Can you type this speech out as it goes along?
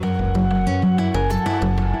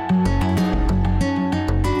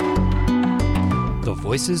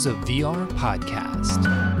Voices of VR podcast.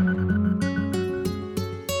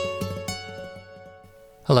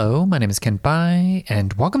 Hello, my name is Ken Bai,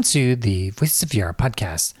 and welcome to the Voices of VR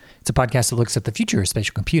podcast. It's a podcast that looks at the future of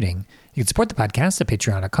spatial computing. You can support the podcast at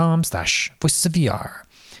patreon.com/voicesofvr.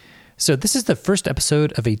 So this is the first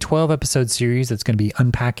episode of a 12-episode series that's going to be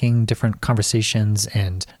unpacking different conversations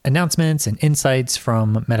and announcements and insights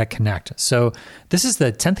from Meta Connect. So this is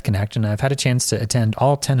the 10th Connect, and I've had a chance to attend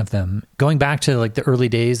all 10 of them, going back to like the early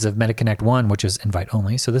days of Meta Connect 1, which was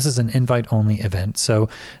invite-only. So this is an invite-only event. So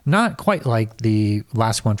not quite like the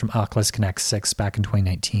last one from Oculus Connect 6 back in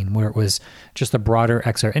 2019, where it was just a broader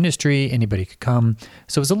XR industry, anybody could come.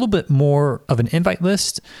 So it was a little bit more of an invite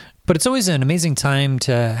list. But it's always an amazing time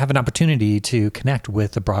to have an opportunity to connect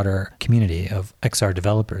with the broader community of XR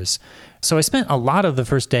developers. So I spent a lot of the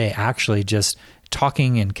first day actually just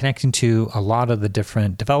talking and connecting to a lot of the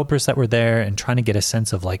different developers that were there and trying to get a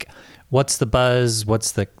sense of like, what's the buzz?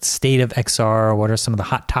 What's the state of XR? What are some of the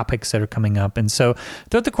hot topics that are coming up? And so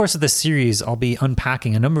throughout the course of this series, I'll be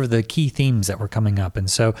unpacking a number of the key themes that were coming up. And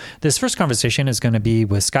so this first conversation is going to be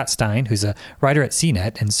with Scott Stein, who's a writer at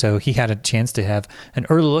CNET. And so he had a chance to have an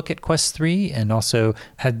early look at Quest 3 and also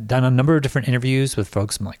had done a number of different interviews with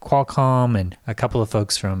folks from like Qualcomm and a couple of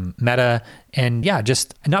folks from Meta. And yeah,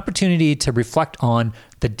 just an opportunity to reflect on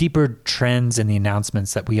the deeper trends and the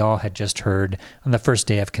announcements that we all had just heard on the first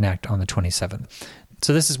day of Connect on the 27th.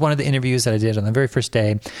 So this is one of the interviews that I did on the very first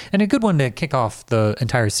day, and a good one to kick off the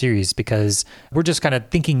entire series because we're just kind of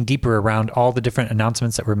thinking deeper around all the different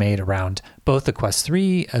announcements that were made around both the Quest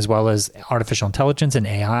 3 as well as artificial intelligence and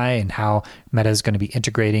AI and how Meta is going to be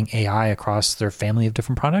integrating AI across their family of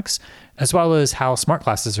different products, as well as how smart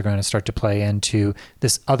glasses are going to start to play into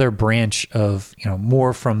this other branch of,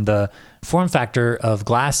 more from the form factor of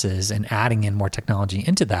glasses and adding in more technology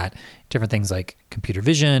into that, different things like computer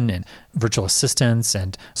vision and virtual assistants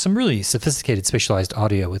and some really sophisticated spatialized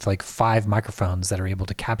audio with like 5 microphones that are able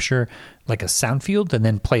to capture like a sound field and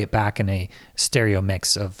then play it back in a stereo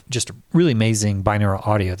mix of just really amazing binaural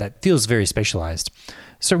audio that feels very spatialized.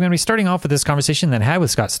 So we're going to be starting off with this conversation that I had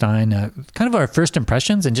with Scott Stein, kind of our first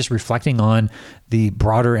impressions and just reflecting on the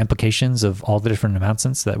broader implications of all the different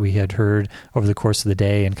announcements that we had heard over the course of the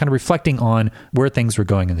day and kind of reflecting on where things were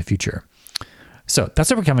going in the future. So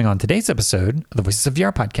that's what we're coming on today's episode of the Voices of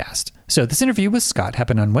VR podcast. So this interview with Scott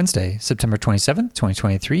happened on Wednesday, September 27th,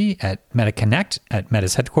 2023 at Meta Connect at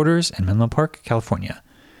Meta's headquarters in Menlo Park, California.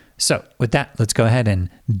 So with that, let's go ahead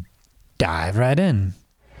and dive right in.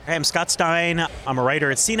 Hey, I'm Scott Stein. I'm a writer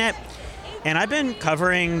at CNET, and I've been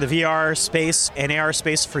covering the VR space and AR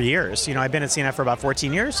space for years. I've been at CNET for about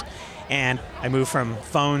 14 years, and I moved from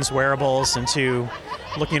phones, wearables, into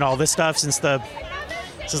looking at all this stuff since the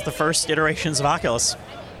first iterations of Oculus.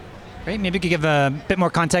 Great. Maybe you could give a bit more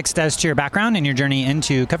context as to your background and your journey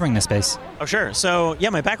into covering this space. Oh, sure. So,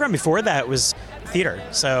 my background before that was theater.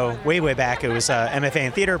 So, way back, it was MFA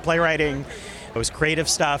in theater, playwriting. It was creative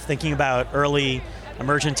stuff, thinking about early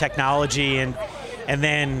emergent technology, and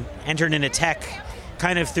then entered into tech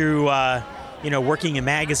kind of through, working in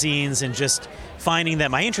magazines and just finding that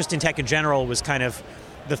my interest in tech in general was kind of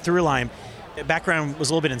the through line. Background was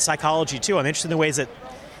a little bit in psychology, too. I'm interested in the ways that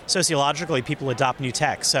sociologically people adopt new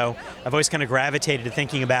tech. So I've always kind of gravitated to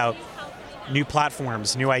thinking about new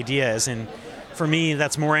platforms, new ideas. And for me,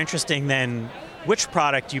 that's more interesting than which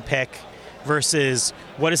product you pick versus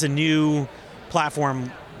what is a new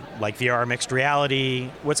platform like VR, mixed reality,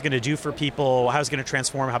 what's it going to do for people, how it's going to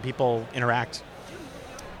transform how people interact.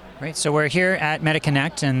 Right, so we're here at Meta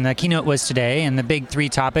Connect, and the keynote was today, and the big 3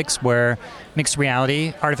 topics were mixed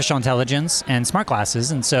reality, artificial intelligence, and smart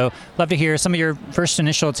glasses. And so love to hear some of your first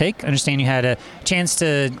initial take. I understand you had a chance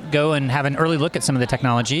to go and have an early look at some of the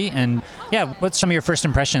technology. And yeah, what's some of your first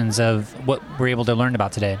impressions of what we're able to learn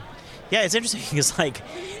about today? Yeah, it's interesting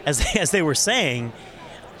because as they were saying,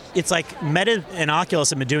 it's like Meta and Oculus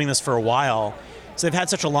have been doing this for a while, so they've had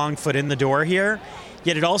such a long foot in the door here,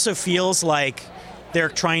 yet it also feels like they're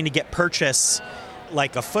trying to get purchase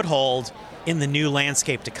like a foothold in the new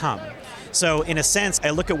landscape to come. So in a sense, I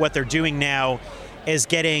look at what they're doing now as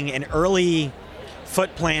getting an early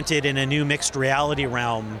foot planted in a new mixed reality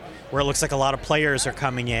realm where it looks like a lot of players are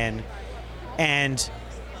coming in and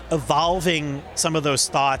evolving some of those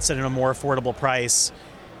thoughts at a more affordable price.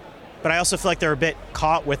 But I also feel like they're a bit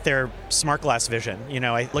caught with their smart glass vision.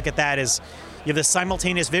 I look at that as you have this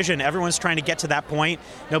simultaneous vision. Everyone's trying to get to that point.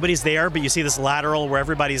 Nobody's there, but you see this lateral where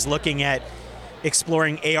everybody's looking at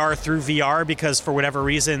exploring AR through VR because for whatever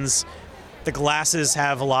reasons, the glasses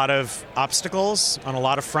have a lot of obstacles on a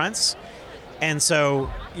lot of fronts. And so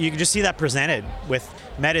you can just see that presented with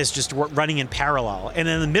Meta's just running in parallel. And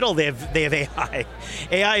in the middle, they have AI.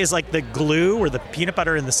 AI is like the glue or the peanut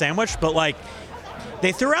butter in the sandwich, but like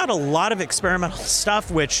they threw out a lot of experimental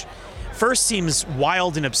stuff, which first seems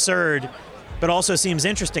wild and absurd, but also seems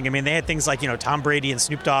interesting. I mean, they had things like, Tom Brady and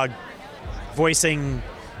Snoop Dogg voicing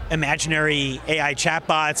imaginary AI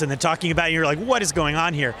chatbots and then talking about it, and you're like, what is going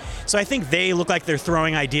on here? So I think they look like they're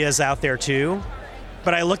throwing ideas out there too,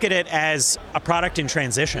 but I look at it as a product in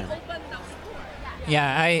transition.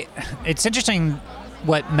 Yeah, it's interesting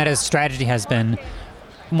what Meta's strategy has been.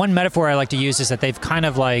 One metaphor I like to use is that they've kind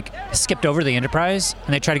of like skipped over the enterprise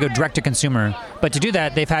and they try to go direct to consumer. But to do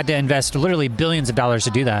that, they've had to invest literally billions of dollars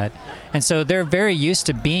to do that. And so they're very used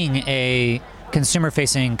to being a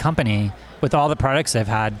consumer-facing company with all the products they've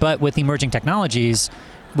had. But with emerging technologies,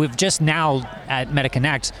 we've just now at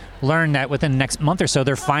MetaConnect learned that within the next month or so,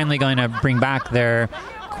 they're finally going to bring back their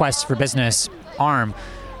Quest for Business arm.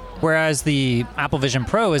 Whereas the Apple Vision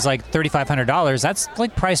Pro is like $3,500. That's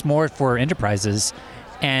like priced more for enterprises.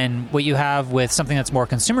 And what you have with something that's more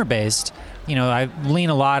consumer-based, I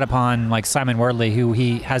lean a lot upon like Simon Wardley, who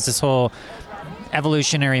he has this whole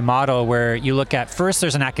evolutionary model where you look at first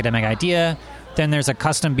there's an academic idea, then there's a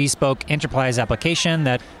custom bespoke enterprise application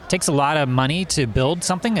that takes a lot of money to build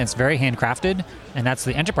something that's very handcrafted, and that's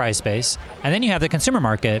the enterprise space. And then you have the consumer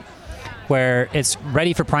market where it's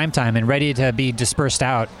ready for prime time and ready to be dispersed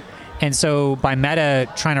out. And so by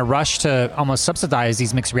Meta trying to rush to almost subsidize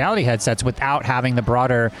these mixed reality headsets without having the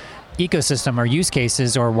broader ecosystem or use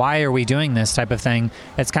cases or why are we doing this type of thing,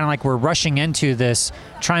 it's kind of like we're rushing into this,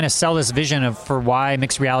 trying to sell this vision for why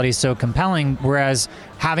mixed reality is so compelling, whereas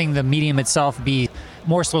having the medium itself be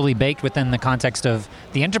more slowly baked within the context of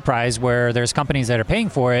the enterprise where there's companies that are paying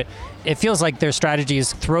for it, it feels like their strategy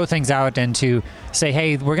is throw things out and to say,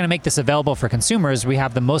 hey, we're going to make this available for consumers. We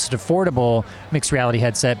have the most affordable mixed reality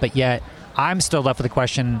headset, but yet I'm still left with the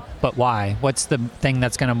question, but why? What's the thing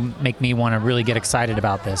that's going to make me want to really get excited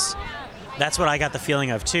about this? That's what I got the feeling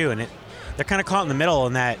of too, and they're kind of caught in the middle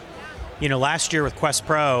in that, last year with Quest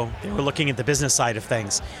Pro, they were looking at the business side of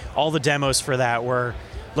things. All the demos for that were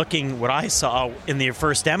looking, what I saw in the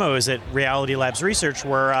first demos at Reality Labs Research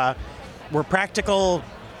were practical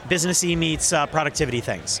businessy meets productivity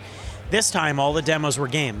things. This time, all the demos were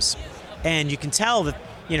games, and you can tell that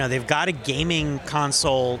they've got a gaming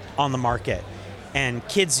console on the market, and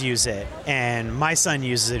kids use it, and my son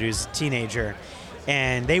uses it, who's a teenager,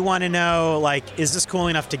 and they want to know, like, is this cool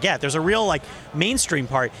enough to get? There's a real, like, mainstream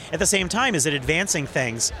part. At the same time, is it advancing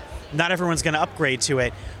things? Not everyone's going to upgrade to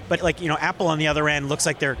it, but, like, Apple on the other end looks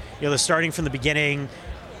like they're starting from the beginning,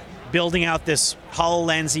 building out this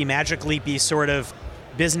HoloLens-y, Magic Leap-y sort of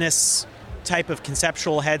business type of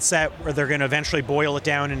conceptual headset where they're going to eventually boil it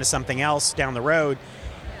down into something else down the road.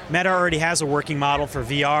 Meta already has a working model for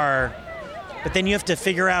VR, but then you have to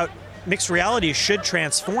figure out mixed reality should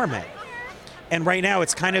transform it. And right now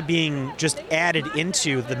it's kind of being just added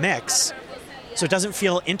into the mix. So it doesn't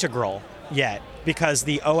feel integral yet because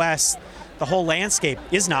the OS, the whole landscape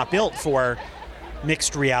is not built for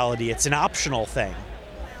mixed reality. It's an optional thing.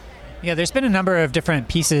 Yeah, there's been a number of different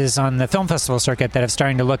pieces on the film festival circuit that have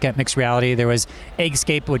starting to look at mixed reality. There was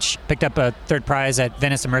Eggscape, which picked up a third prize at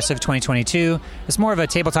Venice Immersive 2022. It's more of a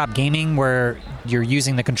tabletop gaming where you're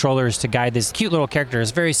using the controllers to guide these cute little characters,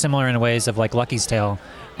 very similar in ways of like Lucky's Tale.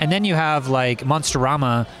 And then you have like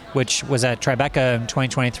Monsterama, which was at Tribeca in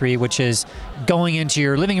 2023, which is going into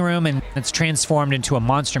your living room and it's transformed into a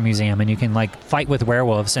monster museum and you can like fight with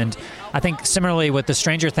werewolves. And I think similarly with the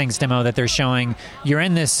Stranger Things demo that they're showing, you're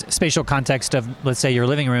in this spatial context of, let's say, your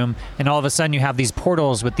living room, and all of a sudden you have these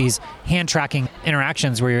portals with these hand tracking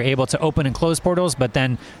interactions where you're able to open and close portals, but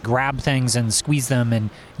then grab things and squeeze them and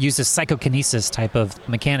use this psychokinesis type of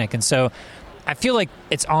mechanic. And so I feel like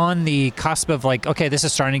it's on the cusp of like, okay, this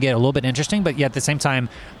is starting to get a little bit interesting, but yet at the same time,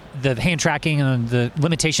 the hand tracking and the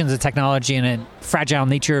limitations of technology and the fragile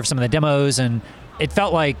nature of some of the demos, and it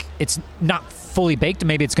felt like it's not fully baked.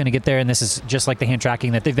 Maybe it's going to get there, and this is just like the hand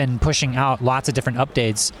tracking that they've been pushing out lots of different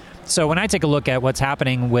updates. So when I take a look at what's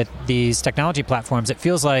happening with these technology platforms, it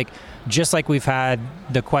feels like just like we've had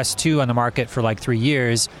the Quest 2 on the market for like 3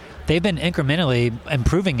 years, they've been incrementally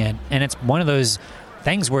improving it, and it's one of those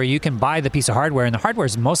things where you can buy the piece of hardware and the hardware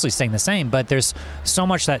is mostly staying the same, but there's so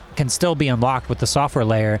much that can still be unlocked with the software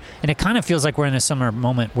layer. And it kind of feels like we're in a similar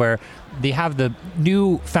moment where they have the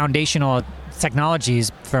new foundational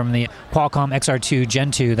technologies from the Qualcomm XR2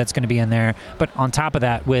 Gen 2 that's going to be in there. But on top of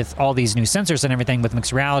that, with all these new sensors and everything with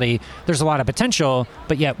mixed reality, there's a lot of potential,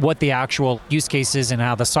 but yet what the actual use cases and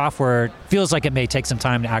how the software feels like it may take some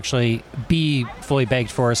time to actually be fully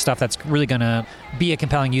baked for stuff that's really going to be a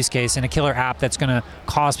compelling use case and a killer app that's going to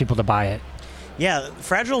cause people to buy it. Yeah, the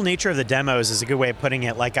fragile nature of the demos is a good way of putting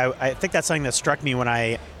it. Like I think that's something that struck me when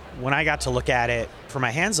I got to look at it for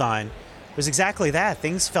my hands-on, was exactly that.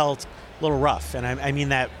 Things felt a little rough, and I mean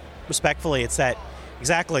that respectfully. It's that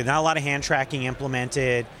exactly, not a lot of hand tracking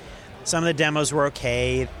implemented. Some of the demos were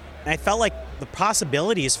okay. And I felt like the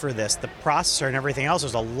possibilities for this, the processor and everything else,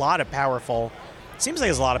 seems like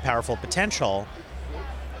there's a lot of powerful potential,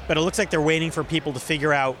 but it looks like they're waiting for people to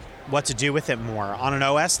figure out what to do with it more. On an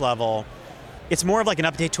OS level, it's more of like an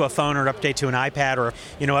update to a phone or an update to an iPad or,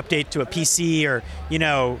 update to a PC or,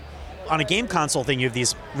 on a game console thing, you have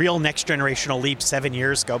these real next generational leaps. 7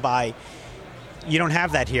 years go by. You don't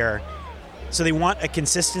have that here. So they want a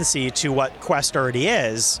consistency to what Quest already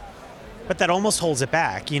is, but that almost holds it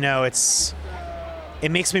back.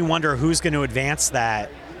 It makes me wonder who's going to advance that.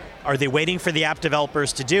 Are they waiting for the app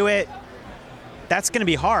developers to do it? That's going to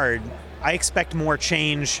be hard. I expect more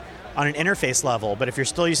change on an interface level, but if you're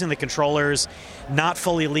still using the controllers, not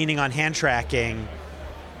fully leaning on hand tracking,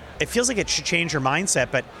 it feels like it should change your mindset,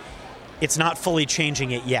 but it's not fully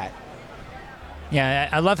changing it yet. Yeah,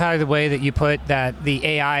 I love how the way that you put that the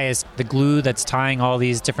AI is the glue that's tying all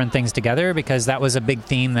these different things together, because that was a big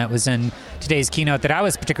theme that was in today's keynote that I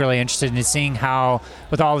was particularly interested in seeing how,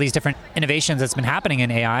 with all these different innovations that's been happening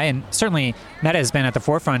in AI, and certainly Meta has been at the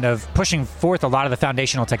forefront of pushing forth a lot of the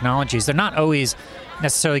foundational technologies. They're not always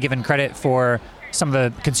necessarily given credit for some of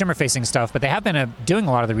the consumer-facing stuff, but they have been doing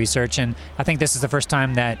a lot of the research, and I think this is the first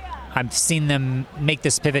time that I've seen them make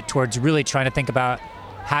this pivot towards really trying to think about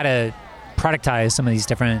how to productize some of these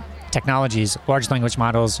different technologies, large language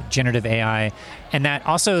models, generative AI, and that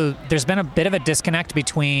also there's been a bit of a disconnect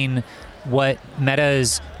between what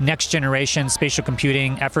Meta's next generation spatial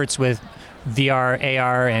computing efforts with VR,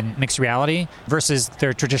 AR, and mixed reality versus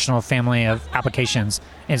their traditional family of applications,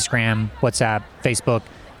 Instagram, WhatsApp, Facebook,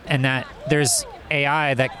 and that there's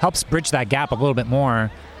AI that helps bridge that gap a little bit more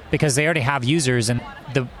because they already have users, and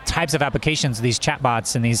the types of applications, these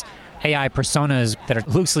chatbots and these AI personas that are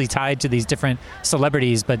loosely tied to these different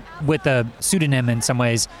celebrities, but with a pseudonym in some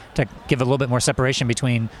ways to give a little bit more separation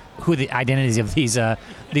between who the identities of these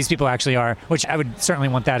people actually are, which I would certainly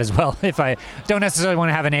want that as well. If I don't necessarily want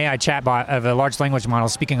to have an AI chatbot of a large language model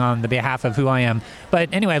speaking on the behalf of who I am. But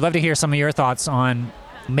anyway, I'd love to hear some of your thoughts on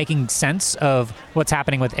making sense of what's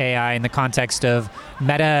happening with AI in the context of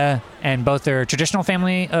Meta and both their traditional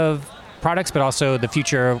family of products, but also the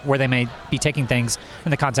future where they may be taking things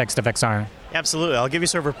in the context of XR. Absolutely. I'll give you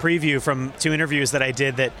sort of a preview from 2 interviews that I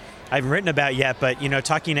did that I haven't written about yet, but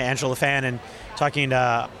talking to Angela Fan and talking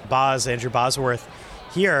to Andrew Bosworth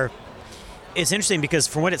here, it's interesting because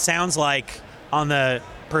from what it sounds like on the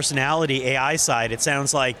personality AI side, it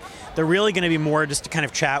sounds like they're really going to be more just to kind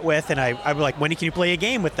of chat with, and I would like, when can you play a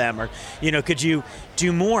game with them? Or, could you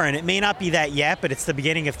do more? And it may not be that yet, but it's the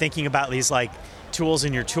beginning of thinking about these like tools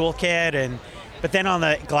in your toolkit. But then on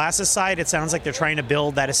the glasses side, it sounds like they're trying to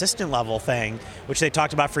build that assistant level thing, which they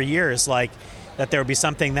talked about for years, like that there would be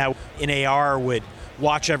something that in AR would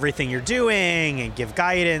watch everything you're doing and give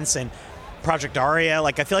guidance. And Project Aria,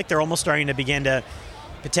 like I feel like they're almost starting to begin to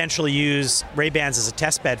potentially use Ray-Bans as a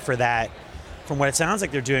test bed for that, from what it sounds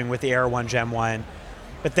like they're doing with the Air 1 Gen 1.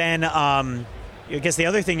 But then I guess the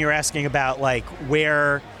other thing you're asking about, like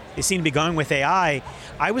where they seem to be going with AI,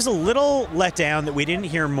 I was a little let down that we didn't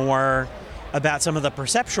hear more about some of the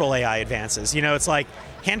perceptual AI advances. It's like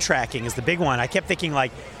hand tracking is the big one. I kept thinking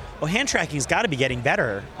like, well, hand tracking's got to be getting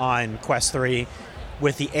better on Quest 3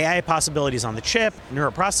 with the AI possibilities on the chip,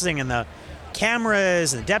 neuroprocessing and the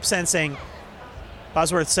cameras and the depth sensing.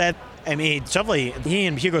 Bosworth said, definitely, he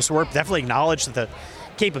and Hugo Swarp definitely acknowledged that the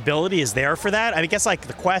capability is there for that. I guess like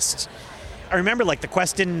the Quest, I remember like the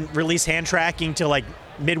Quest didn't release hand tracking till like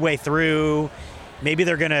midway through. Maybe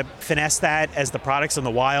they're going to finesse that as the product's in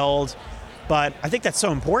the wild. But I think that's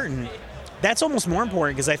so important. That's almost more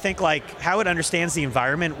important because I think like how it understands the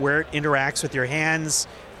environment, where it interacts with your hands.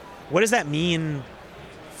 What does that mean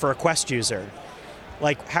for a Quest user?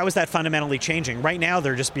 Like, how is that fundamentally changing? Right now,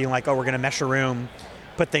 they're just being like, oh, we're going to mesh a room,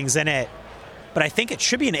 put things in it. But I think it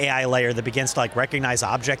should be an AI layer that begins to like recognize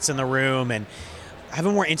objects in the room and have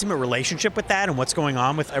a more intimate relationship with that and what's going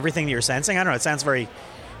on with everything that you're sensing. I don't know, it sounds very,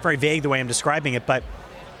 very vague the way I'm describing it, but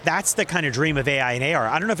that's the kind of dream of AI and AR.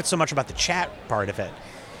 I don't know if it's so much about the chat part of it.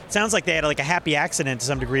 It sounds like they had like a happy accident to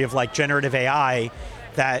some degree of like generative AI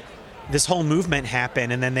that this whole movement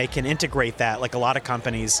happen, and then they can integrate that like a lot of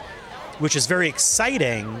companies, which is very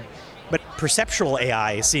exciting. But perceptual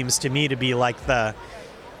AI seems to me to be like the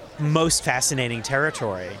most fascinating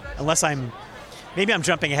territory, unless maybe I'm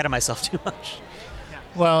jumping ahead of myself too much.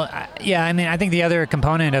 Well, yeah, I mean, I think the other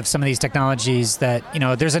component of some of these technologies that,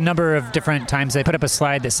 there's a number of different times they put up a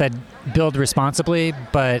slide that said build responsibly,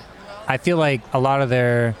 but I feel like a lot of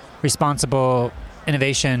their responsible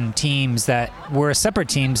innovation teams that were separate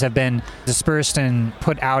teams have been dispersed and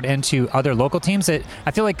put out into other local teams. That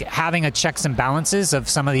I feel like having a checks and balances of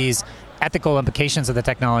some of these ethical implications of the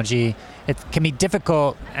technology, it can be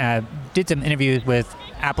difficult. Did some interviews with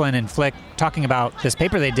Applin and Flick talking about this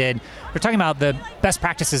paper they did. They're talking about the best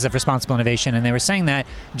practices of responsible innovation, and they were saying that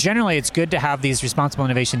generally it's good to have these responsible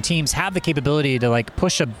innovation teams have the capability to like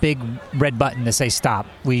push a big red button to say stop,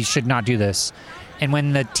 we should not do this. And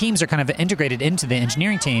when the teams are kind of integrated into the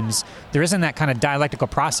engineering teams, there isn't that kind of dialectical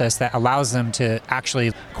process that allows them to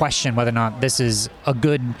actually question whether or not this is a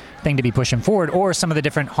good thing to be pushing forward, or some of the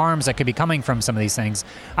different harms that could be coming from some of these things.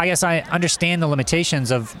 I guess I understand the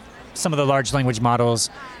limitations of some of the large language models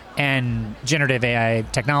and generative AI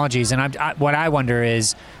technologies. And what I wonder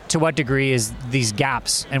is, to what degree is these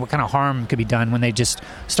gaps and what kind of harm could be done when they just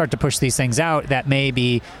start to push these things out that may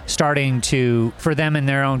be starting to, for them in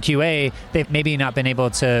their own QA, they've maybe not been able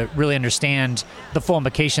to really understand the full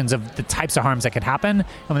implications of the types of harms that could happen.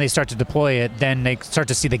 And when they start to deploy it, then they start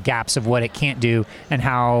to see the gaps of what it can't do and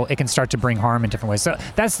how it can start to bring harm in different ways. So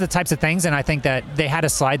that's the types of things. And I think that they had a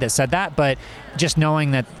slide that said that, but just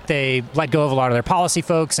knowing that they let go of a lot of their policy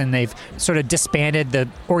folks and they've sort of disbanded the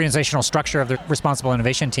organizational structure of the responsible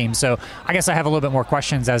innovation team. So I guess I have a little bit more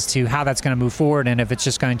questions as to how that's going to move forward, and if it's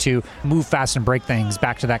just going to move fast and break things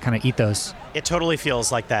back to that kind of ethos. It totally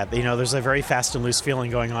feels like that. There's a very fast and loose feeling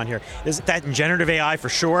going on here. There's that in generative AI for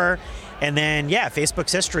sure. And then,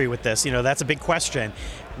 Facebook's history with this, that's a big question.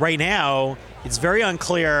 Right now, it's very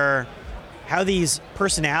unclear how these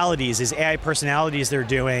personalities, these AI personalities they're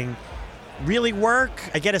doing, really work.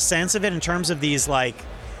 I get a sense of it in terms of these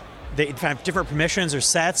they have different permissions or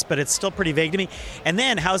sets, but it's still pretty vague to me. And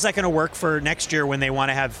then how's that going to work for next year when they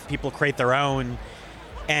want to have people create their own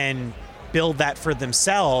and build that for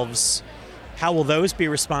themselves? How will those be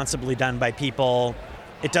responsibly done by people?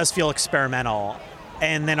 It does feel experimental.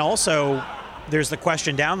 And then also there's the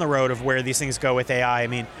question down the road of where these things go with AI. I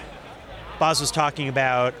mean, Boz was talking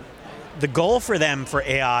about the goal for them for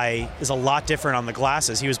AI is a lot different on the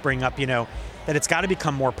glasses. He was bringing up, that it's got to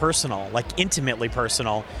become more personal, like intimately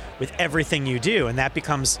personal with everything you do. And that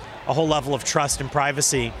becomes a whole level of trust and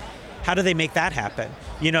privacy. How do they make that happen?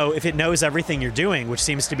 If it knows everything you're doing, which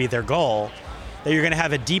seems to be their goal, that you're going to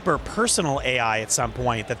have a deeper personal AI at some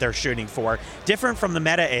point that they're shooting for, different from the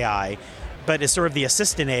meta AI, but it's sort of the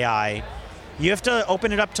assistant AI. You have to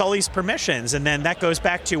open it up to all these permissions. And then that goes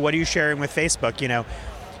back to what are you sharing with Facebook?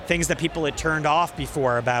 Things that people had turned off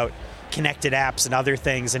before about connected apps and other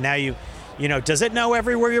things. And now does it know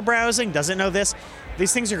everywhere you're browsing? Does it know this?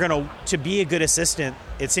 These things are going to be a good assistant.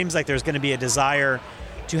 It seems like there's going to be a desire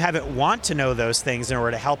to have it want to know those things in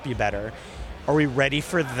order to help you better. Are we ready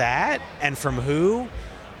for that? And from who?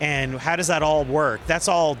 And how does that all work? That's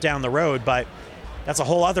all down the road, but that's a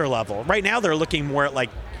whole other level. Right now they're looking more at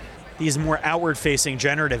these more outward-facing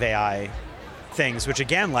generative AI things, which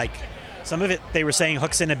again, some of it they were saying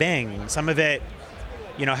hooks into Bing. Some of it,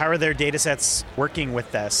 how are their data sets working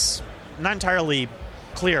with this? Not entirely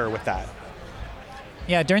clear with that.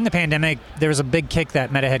 Yeah, during the pandemic, there was a big kick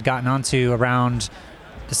that Meta had gotten onto around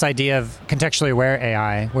this idea of contextually aware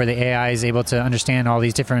AI, where the AI is able to understand all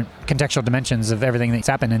these different contextual dimensions of everything that's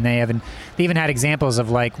happened. And they even had examples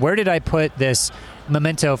of where did I put this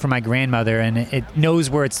memento for my grandmother? And it knows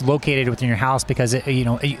where it's located within your house because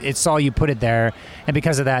it saw you put it there. And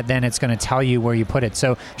because of that, then it's going to tell you where you put it.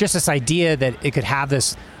 So just this idea that it could have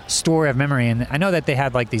this store of memory. And I know that they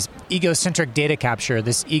had these egocentric data capture,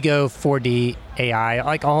 this ego 4D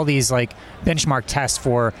AI, all these benchmark tests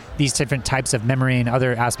for these different types of memory and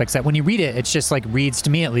other aspects that when you read it, it's just reads to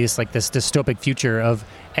me at least this dystopic future of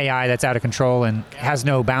AI that's out of control and has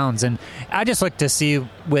no bounds. And I just look to see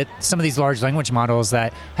with some of these large language models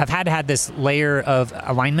that have had this layer of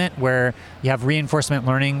alignment where you have reinforcement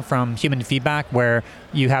learning from human feedback, where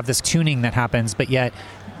you have this tuning that happens, but yet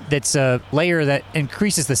that's a layer that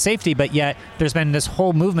increases the safety, but yet there's been this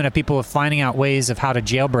whole movement of people finding out ways of how to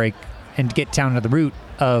jailbreak and get down to the root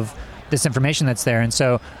of this information that's there. And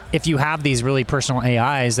so if you have these really personal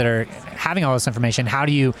AIs that are having all this information, how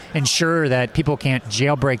do you ensure that people can't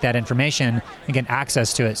jailbreak that information and get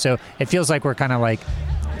access to it? So it feels like we're kind of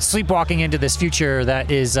sleepwalking into this future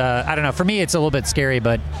that is, I don't know, for me it's a little bit scary,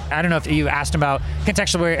 but I don't know if you asked him about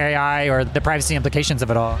contextual AI or the privacy implications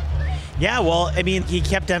of it all. Yeah, well, I mean, he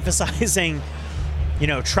kept emphasizing,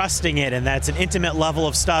 trusting it, and that's an intimate level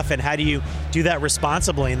of stuff, and how do you do that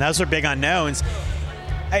responsibly? And those are big unknowns.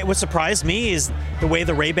 What surprised me is the way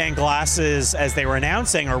the Ray-Ban glasses, as they were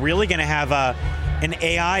announcing, are really going to have an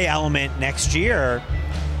AI element next year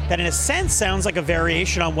that in a sense sounds like a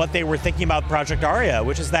variation on what they were thinking about Project Aria,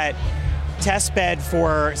 which is that test bed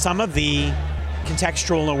for some of the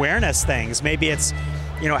contextual awareness things. Maybe it's,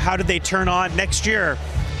 how do they turn on next year?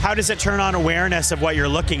 How does it turn on awareness of what you're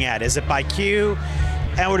looking at? Is it by cue?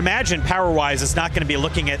 And I would imagine power-wise it's not going to be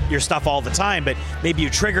looking at your stuff all the time, but maybe you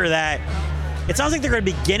trigger that. It sounds like they're going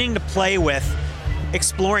to be beginning to play with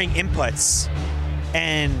exploring inputs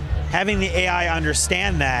and having the AI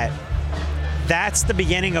understand that. That's the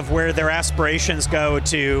beginning of where their aspirations go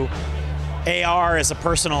to AR as a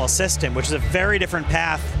personal assistant, which is a very different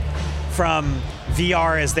path from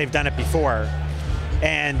VR as they've done it before.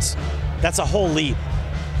 And that's a whole leap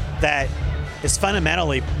that is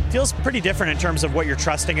fundamentally feels pretty different in terms of what you're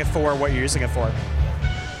trusting it for, what you're using it for.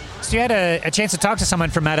 So you had a chance to talk to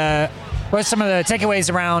someone from Meta. What are some of the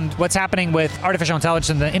takeaways around what's happening with artificial intelligence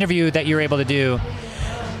in the interview that you were able to do?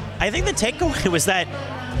 I think the takeaway was that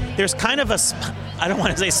there's kind of I don't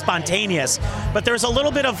want to say spontaneous, but there's a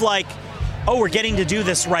little bit of like, oh, we're getting to do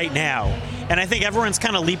this right now. And I think everyone's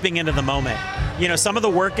kind of leaping into the moment. Some of the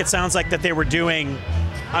work it sounds like that they were doing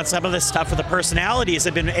on some of this stuff with the personalities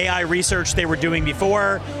had been AI research they were doing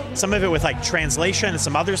before, some of it with like translation and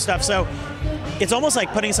some other stuff. So it's almost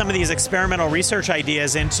like putting some of these experimental research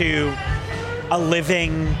ideas into a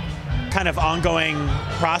living kind of ongoing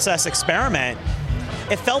process experiment.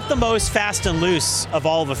 It felt the most fast and loose of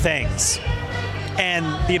all the things. And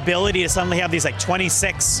the ability to suddenly have these like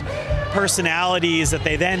 26 personalities that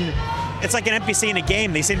they then, it's like an NPC in a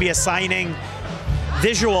game. They seem to be assigning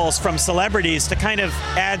visuals from celebrities to kind of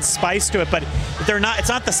add spice to it, but it's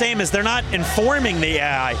not the same as they're not informing the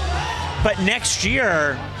AI. But next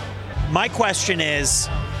year, my question is,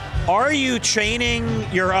 are you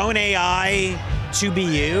training your own AI to be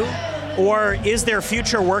you? Or is there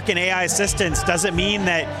future work in AI assistance? Does it mean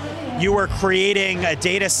that you are creating a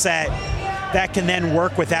data set that can then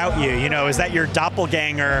work without you? Is that your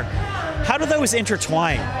doppelganger? How do those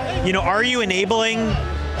intertwine? Are you enabling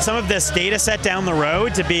some of this data set down the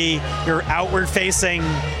road to be your outward-facing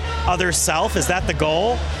other self? Is that the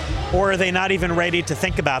goal? Or are they not even ready to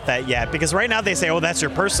think about that yet? Because right now they say, oh, that's your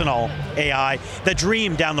personal AI. The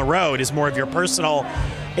dream down the road is more of your personal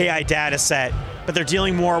AI data set, but they're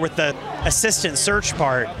dealing more with the assistant search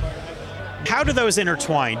part. How do those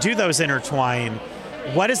intertwine? Do those intertwine?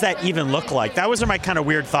 What does that even look like? That was my kind of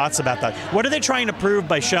weird thoughts about that. What are they trying to prove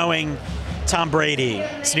by showing Tom Brady,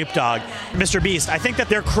 Snoop Dogg, Mr. Beast? I think that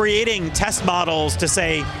they're creating test models to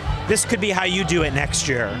say, this could be how you do it next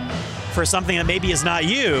year for something that maybe is not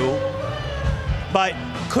you, but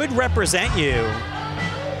could represent you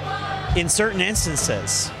in certain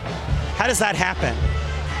instances. How does that happen?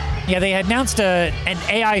 Yeah, they had announced an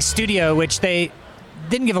AI studio, which they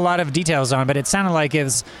didn't give a lot of details on, but it sounded like it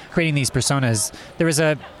was creating these personas. There was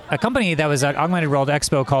a company that was at Augmented World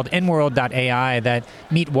Expo called nworld.ai that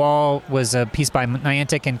Meet Wall was a piece by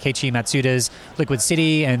Niantic and Keiichi Matsuda's Liquid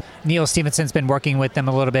City, and Neil Stephenson's been working with them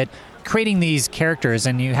a little bit, creating these characters,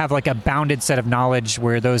 and you have like a bounded set of knowledge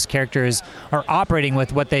where those characters are operating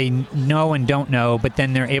with what they know and don't know, but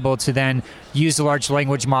then they're able to then use the large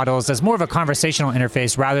language models as more of a conversational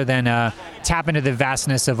interface rather than tap into the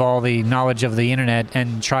vastness of all the knowledge of the internet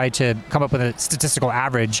and try to come up with a statistical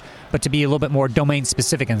average, but to be a little bit more domain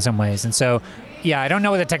specific in some ways. And so, yeah, I don't know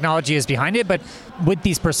what the technology is behind it, but with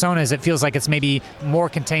these personas, it feels like it's maybe more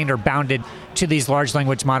contained or bounded to these large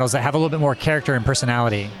language models that have a little bit more character and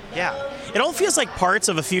personality. Yeah. It all feels like parts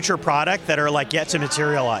of a future product that are like yet to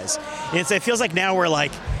materialize. It feels like now we're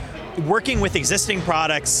like working with existing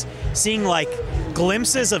products, seeing like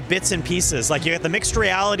glimpses of bits and pieces. Like you got the mixed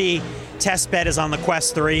reality test bed is on the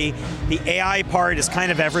Quest 3, the AI part is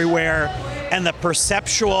kind of everywhere, and the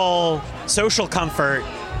perceptual social comfort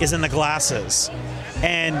is in the glasses.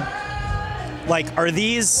 And like, are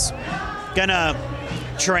these gonna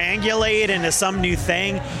triangulate into some new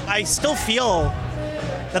thing? I still feel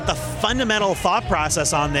that the fundamental thought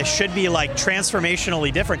process on this should be like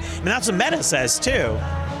transformationally different. I mean, that's what Meta says too,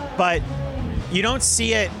 but you don't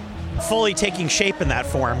see it fully taking shape in that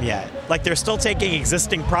form yet. Like they're still taking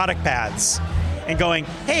existing product paths and going,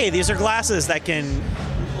 hey, these are glasses that can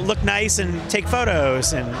look nice and take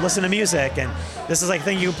photos and listen to music, and this is like a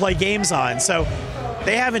thing you can play games on. So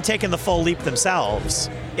they haven't taken the full leap themselves.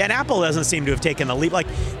 And Apple doesn't seem to have taken the leap. Like,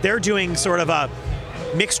 they're doing sort of a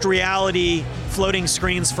mixed reality floating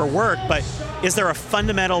screens for work, but is there a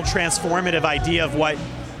fundamental transformative idea of what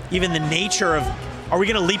even the nature of, are we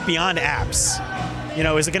going to leap beyond apps?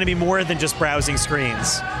 Is it going to be more than just browsing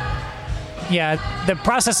screens? Yeah, the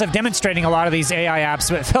process of demonstrating a lot of these AI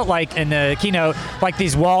apps, it felt like in the keynote, like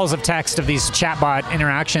these walls of text of these chatbot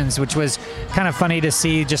interactions, which was kind of funny to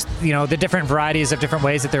see just, the different varieties of different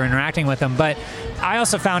ways that they're interacting with them. But I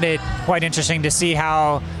also found it quite interesting to see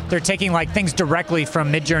how they're taking like things directly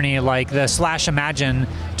from Midjourney, like the /imagine,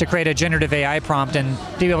 to create a generative AI prompt and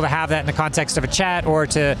to be able to have that in the context of a chat, or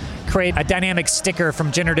to create a dynamic sticker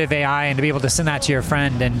from generative AI and to be able to send that to your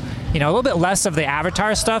friend. And, a little bit less of the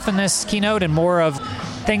avatar stuff in this keynote and more of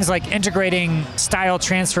things like integrating style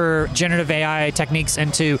transfer generative AI techniques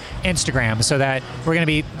into Instagram, so that we're going to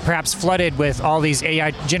be perhaps flooded with all these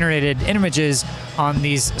AI generated images on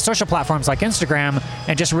these social platforms like Instagram,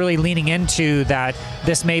 and just really leaning into that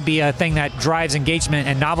this may be a thing that drives engagement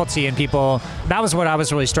and novelty in people. That was what I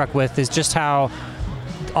was really struck with, is just how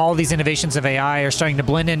all these innovations of AI are starting to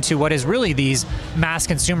blend into what is really these mass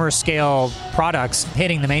consumer scale products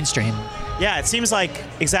hitting the mainstream. Yeah, it seems like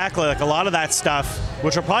exactly like a lot of that stuff,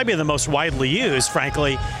 which will probably be the most widely used,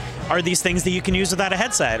 frankly, are these things that you can use without a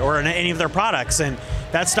headset or in any of their products. And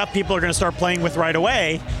that stuff people are going to start playing with right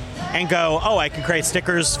away and go, oh, I can create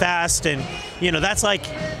stickers fast. And, that's like,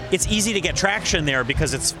 it's easy to get traction there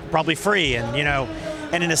because it's probably free. And,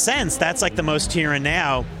 and in a sense, that's like the most here and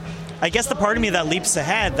now. I guess the part of me that leaps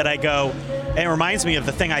ahead that I go, and it reminds me of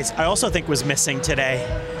the thing I also think was missing today,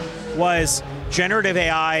 was generative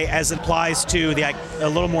AI as it applies to a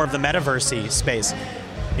little more of the metaverse space.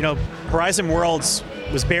 Horizon Worlds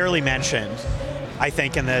was barely mentioned, I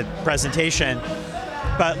think, in the presentation,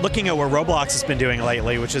 but looking at what Roblox has been doing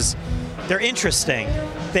lately, which is, they're interesting.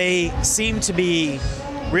 They seem to be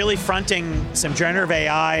really fronting some generative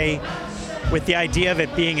AI with the idea of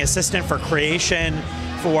it being assistant for creation,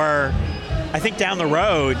 for, I think, down the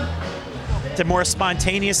road, to more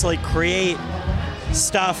spontaneously create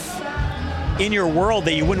stuff in your world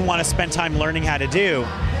that you wouldn't want to spend time learning how to do.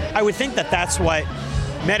 I would think that that's what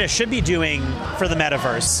Meta should be doing for the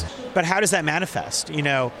metaverse. But how does that manifest?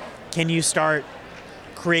 Can you start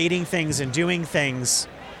creating things and doing things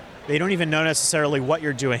that you don't even know necessarily what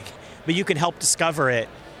you're doing, but you can help discover it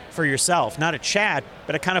for yourself? Not a chat,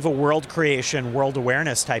 but a kind of a world creation, world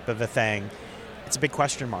awareness type of a thing. It's a big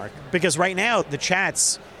question mark. Because right now, the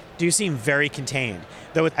chats do seem very contained.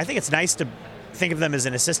 Though I think it's nice to think of them as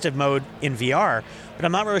an assistive mode in VR, but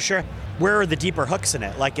I'm not really sure where are the deeper hooks in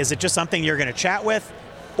it. Like, is it just something you're going to chat with?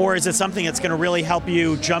 Or is it something that's going to really help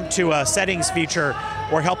you jump to a settings feature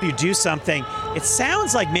or help you do something? It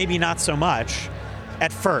sounds like maybe not so much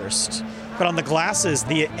at first, but on the glasses,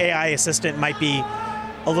 the AI assistant might be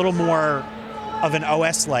a little more of an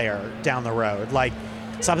OS layer down the road, like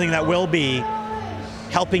something that will be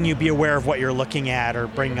helping you be aware of what you're looking at or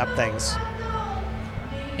bringing up things.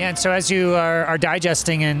 Yeah, and so as you are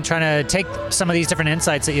digesting and trying to take some of these different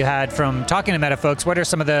insights that you had from talking to Meta folks, what are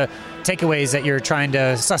some of the takeaways that you're trying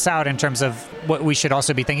to suss out in terms of what we should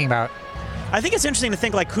also be thinking about? I think it's interesting to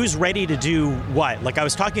think, like, who's ready to do what. Like, I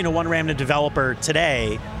was talking to one random developer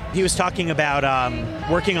today. He was talking about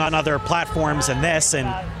working on other platforms and this, and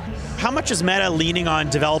how much is Meta leaning on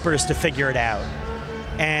developers to figure it out?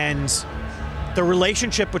 And the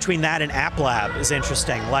relationship between that and App Lab is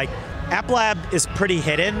interesting. Like, App Lab is pretty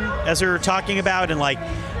hidden, as we were talking about, and like,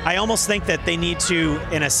 I almost think that they need to,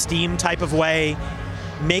 in a Steam type of way,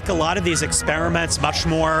 make a lot of these experiments much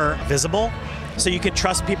more visible, so you can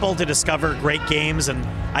trust people to discover great games and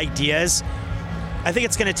ideas. I think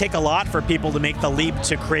it's going to take a lot for people to make the leap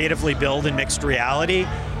to creatively build in mixed reality,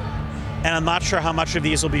 and I'm not sure how much of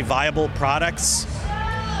these will be viable products,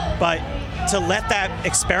 but to let that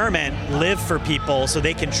experiment live for people so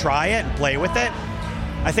they can try it and play with it.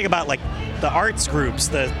 I think about like the arts groups,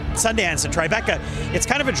 the Sundance and Tribeca. It's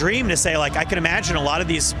kind of a dream to say, like, I can imagine a lot of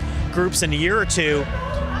these groups in a year or two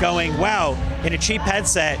going, wow, in a cheap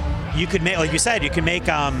headset, you could make, like you said, you can make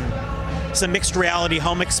some mixed reality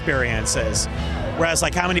home experiences. Whereas,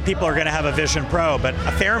 like, how many people are going to have a Vision Pro? But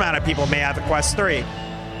a fair amount of people may have a Quest 3.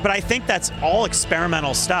 But I think that's all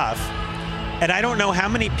experimental stuff. And I don't know how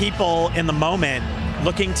many people in the moment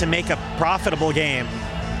looking to make a profitable game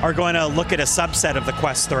are going to look at a subset of the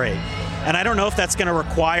Quest 3. And I don't know if that's going to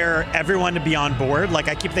require everyone to be on board. Like,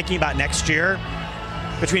 I keep thinking about next year,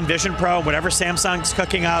 between Vision Pro and whatever Samsung's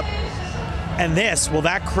cooking up, and this, will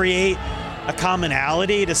that create a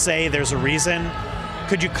commonality to say there's a reason?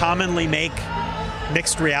 Could you commonly make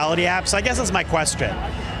mixed reality apps? I guess that's my question.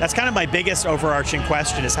 That's kind of my biggest overarching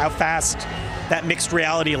question, is how fast that mixed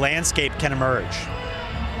reality landscape can emerge.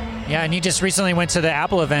 Yeah, and you just recently went to the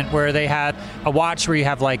Apple event where they had a watch where you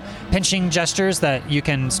have like pinching gestures that you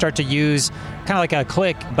can start to use, kind of like a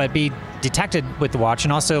click, but be detected with the watch,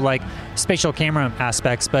 and also like spatial camera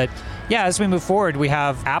aspects. But yeah, as we move forward, we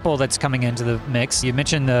have Apple that's coming into the mix. You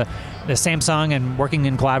mentioned the Samsung and working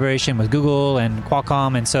in collaboration with Google and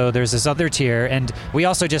Qualcomm, and so there's this other tier. And we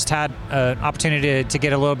also just had an opportunity to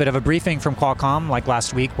get a little bit of a briefing from Qualcomm like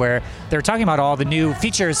last week, where they were talking about all the new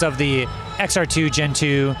features of the XR2 Gen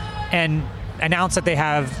 2 and announced that they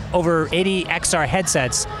have over 80 XR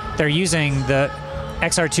headsets that are using the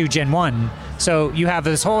XR2 Gen 1. So you have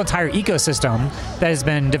this whole entire ecosystem that has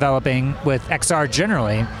been developing with XR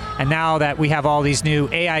generally, and now that we have all these new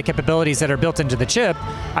AI capabilities that are built into the chip,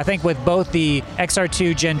 I think with both the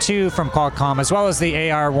XR2 Gen 2 from Qualcomm as well as the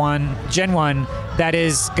AR1 Gen 1 that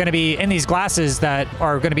is going to be in these glasses that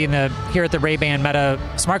are going to be here at the Ray-Ban Meta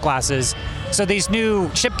smart glasses. So these new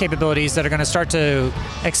chip capabilities that are going to start to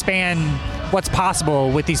expand what's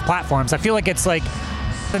possible with these platforms. I feel like it's like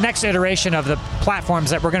the next iteration of the platforms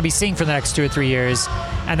that we're going to be seeing for the next 2 or 3 years.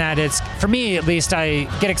 And that it's, for me at least, I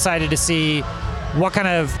get excited to see what kind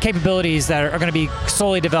of capabilities that are going to be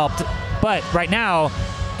slowly developed. But right now,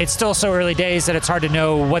 it's still so early days that it's hard to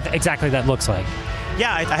know what exactly that looks like.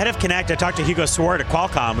 Yeah, ahead of Connect, I talked to Hugo Swart at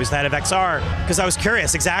Qualcomm, who's the head of XR, because I was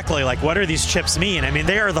curious exactly, like, what do these chips mean? I mean,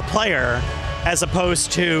 they are the player, as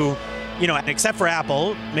opposed to, except for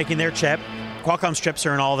Apple making their chip, Qualcomm's chips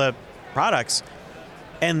are in all the products.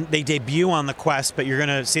 And they debut on the Quest, but you're going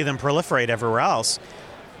to see them proliferate everywhere else.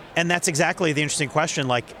 And that's exactly the interesting question.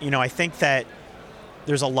 Like, I think that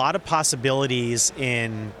there's a lot of possibilities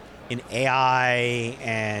in AI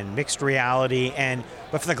and mixed reality.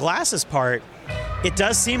 But for the glasses part, it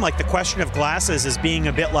does seem like the question of glasses is being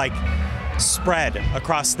a bit like spread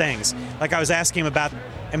across things. Like I was asking about,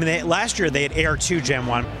 last year they had AR2 Gen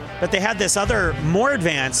 1, but they had this other more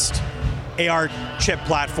advanced AR chip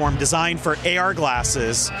platform designed for AR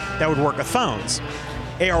glasses that would work with phones.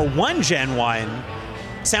 AR1 Gen 1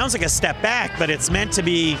 sounds like a step back, but it's meant to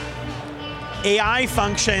be AI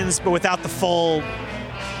functions, but without the full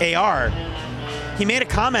AR. He made a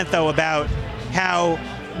comment, though, about how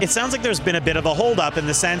it sounds like there's been a bit of a holdup in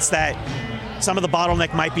the sense that some of the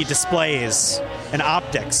bottleneck might be displays and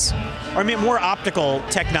optics. Or more optical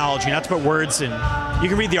technology, not to put words in. You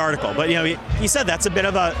can read the article, but he said that's a bit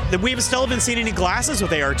of we still haven't seen any glasses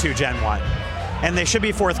with AR2 Gen 1. And they should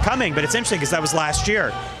be forthcoming, but it's interesting because that was last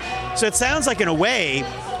year. So it sounds like in a way,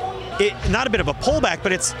 not a bit of a pullback,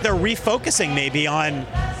 but they're refocusing maybe on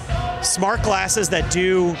smart glasses that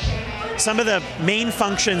do some of the main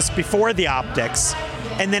functions before the optics.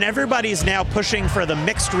 And then everybody's now pushing for the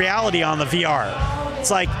mixed reality on the VR.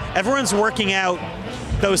 It's like everyone's working out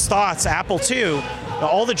those thoughts. Apple too.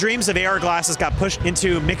 All the dreams of AR glasses got pushed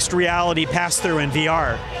into mixed reality pass-through in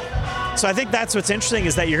VR. So I think that's what's interesting,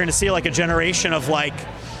 is that you're going to see like a generation of like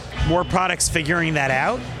more products figuring that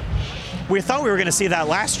out. We thought we were going to see that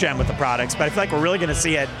last gen with the products, but I feel like we're really going to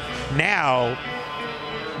see it now,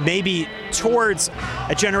 maybe towards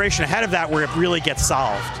a generation ahead of that where it really gets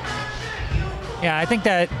solved. Yeah, I think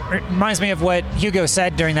that reminds me of what Hugo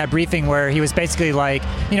said during that briefing, where he was basically like,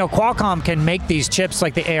 Qualcomm can make these chips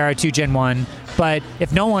like the AR2 Gen 1, but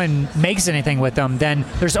if no one makes anything with them, then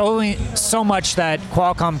there's only so much that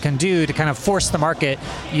Qualcomm can do to kind of force the market.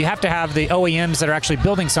 You have to have the OEMs that are actually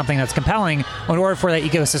building something that's compelling in order for that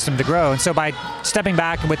ecosystem to grow. And so by stepping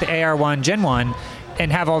back with the AR1 Gen 1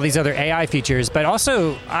 and have all these other AI features, but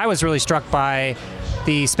also I was really struck by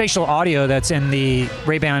the spatial audio that's in the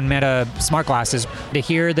Ray-Ban Meta smart glasses. To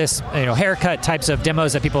hear this, haircut types of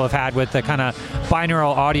demos that people have had with the kind of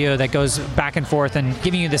binaural audio that goes back and forth and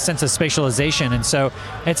giving you this sense of spatialization. And so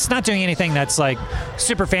it's not doing anything that's like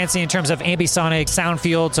super fancy in terms of ambisonic sound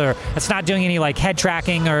fields, or it's not doing any like head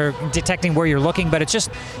tracking or detecting where you're looking, but it's just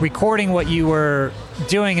recording what you were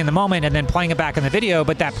doing in the moment and then playing it back in the video.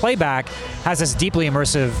 But that playback has this deeply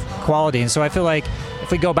immersive quality. And so I feel like if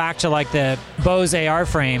we go back to like the Bose AR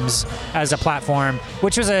frames as a platform,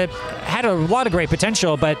 which had a lot of great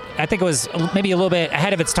potential, but I think it was maybe a little bit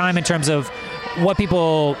ahead of its time in terms of what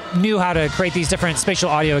people knew how to create these different spatial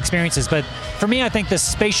audio experiences. But for me, I think the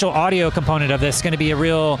spatial audio component of this is going to be a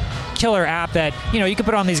real killer app that, you can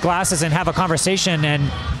put on these glasses and have a conversation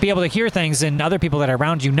and be able to hear things, and other people that are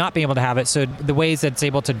around you not be able to have it. So the ways that it's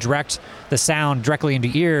able to direct the sound directly into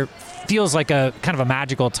your feels like a kind of a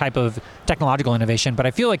magical type of technological innovation, but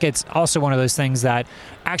I feel like it's also one of those things that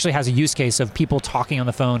actually has a use case of people talking on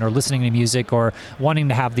the phone or listening to music or wanting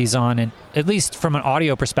to have these on, and at least from an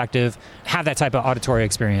audio perspective, have that type of auditory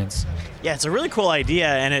experience. Yeah, it's a really cool idea,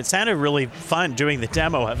 and it sounded really fun doing the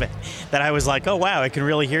demo of it, that I was like, oh wow, I can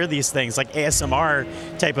really hear these things, like ASMR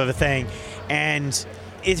type of a thing. And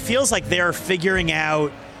it feels like they're figuring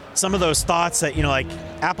out some of those thoughts that, like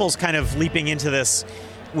Apple's kind of leaping into this,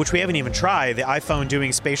 which we haven't even tried, the iPhone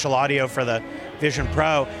doing spatial audio for the Vision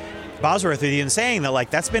Pro. Bosworth was even saying that, like,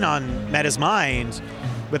 that's been on Meta's mind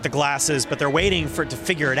with the glasses, but they're waiting for it to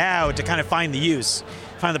figure it out, to kind of find the use,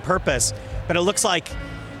 find the purpose. But it looks like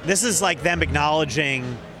this is like them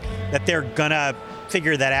acknowledging that they're gonna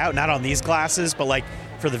figure that out, not on these glasses, but like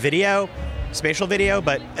for the video, spatial video,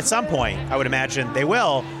 but at some point, I would imagine they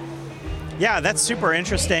will. Yeah, that's super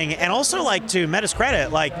interesting. And also, like, to Meta's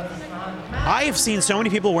credit, like, I have seen so many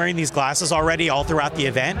people wearing these glasses already all throughout the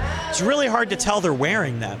event. It's really hard to tell they're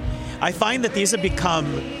wearing them. I find that these have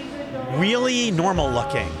become really normal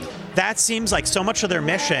looking. That seems like so much of their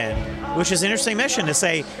mission, which is an interesting mission, to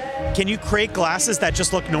say, can you create glasses that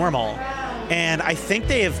just look normal? And I think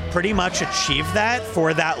they have pretty much achieved that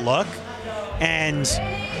for that look. And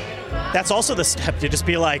that's also the step, to just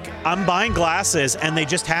be like, I'm buying glasses and they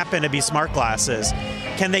just happen to be smart glasses.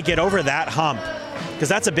 Can they get over that hump? Because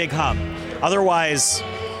that's a big hump. Otherwise,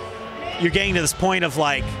 you're getting to this point of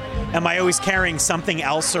like, am I always carrying something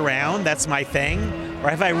else around? That's my thing. Or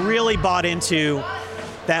have I really bought into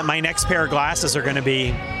that my next pair of glasses are going to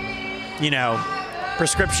be,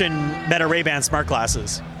 prescription Meta Ray-Ban smart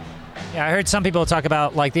glasses? Yeah, I heard some people talk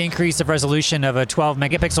about like the increase of resolution of a 12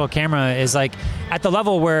 megapixel camera is like at the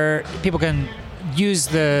level where people can use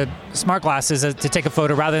the smart glasses to take a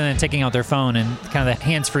photo rather than taking out their phone, and kind of the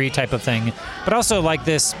hands-free type of thing. But also like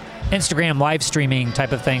this Instagram live streaming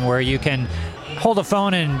type of thing where you can hold a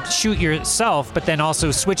phone and shoot yourself, but then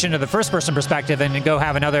also switch into the first-person perspective and go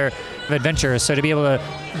have another adventure. So to be able to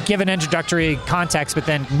give an introductory context, but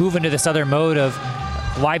then move into this other mode of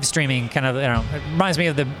live streaming, kind of, it reminds me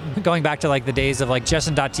of going back to like the days of like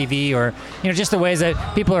Justin.tv, or, just the ways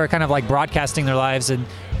that people are kind of like broadcasting their lives. And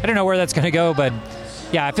I don't know where that's going to go, but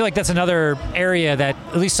yeah, I feel like that's another area that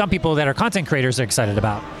at least some people that are content creators are excited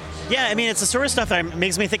about. Yeah, I mean, it's the sort of stuff that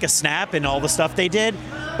makes me think of Snap and all the stuff they did.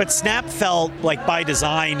 But Snap felt like by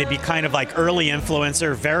design to be kind of like early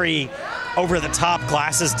influencer, very over-the-top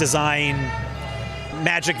glasses design,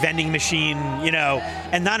 magic vending machine,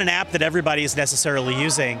 and not an app that everybody is necessarily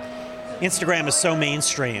using. Instagram is so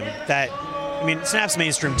mainstream that, Snap's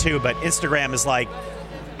mainstream too, but Instagram is like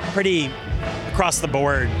pretty across the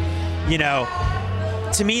board.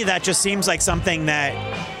 To me, that just seems like something that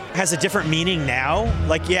has a different meaning now.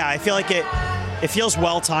 Like, yeah, I feel like it feels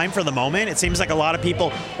well-timed for the moment. It seems like a lot of people,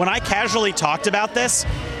 when I casually talked about this,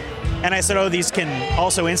 and I said, oh, these can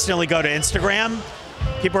also instantly go to Instagram,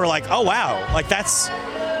 people were like, oh, wow. Like,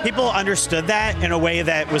 people understood that in a way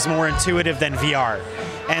that was more intuitive than VR.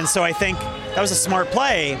 And so I think that was a smart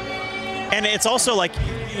play. And it's also like,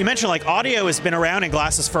 you mentioned like audio has been around in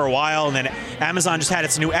glasses for a while, and then Amazon just had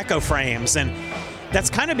its new Echo frames. And that's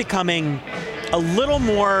kind of becoming a little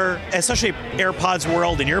more, especially AirPods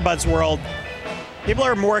world and earbuds world, people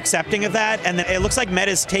are more accepting of that. And then it looks like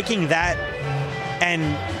Meta's taking that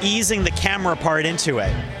and easing the camera part into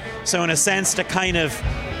it. So in a sense, to kind of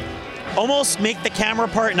almost make the camera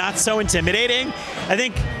part not so intimidating. I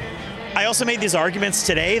think I also made these arguments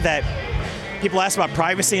today that people ask about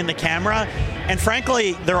privacy in the camera. And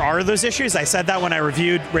frankly, there are those issues. I said that when I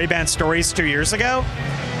reviewed Ray-Ban Stories 2 years ago.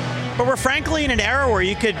 But we're frankly in an era where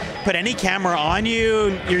you could put any camera on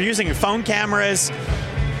you. You're using your phone cameras.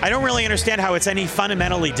 I don't really understand how it's any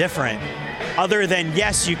fundamentally different, other than,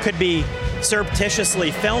 yes, you could be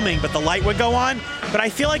surreptitiously filming, but the light would go on. But I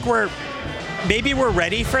feel like maybe we're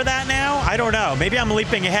ready for that now. I don't know. Maybe I'm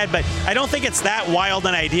leaping ahead, but I don't think it's that wild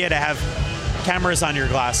an idea to have cameras on your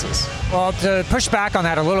glasses. Well, to push back on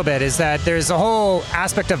that a little bit is that there's a whole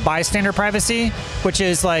aspect of bystander privacy, which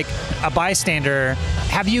is like a bystander.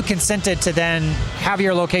 Have you consented to then have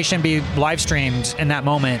your location be live streamed in that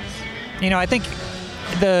moment? I think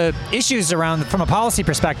the issues around, from a policy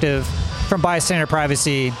perspective, from bystander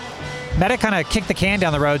privacy, Meta kind of kicked the can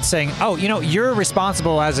down the road saying, oh, you're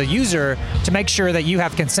responsible as a user to make sure that you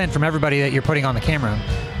have consent from everybody that you're putting on the camera.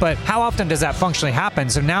 But how often does that functionally happen?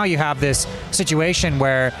 So now you have this situation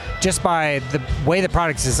where just by the way the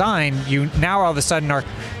product's designed, you now all of a sudden are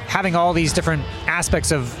having all these different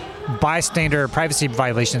aspects of bystander privacy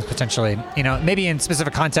violations potentially. Maybe in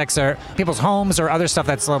specific contexts or people's homes or other stuff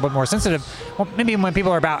that's a little bit more sensitive. Well, maybe when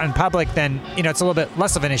people are out in public, then, it's a little bit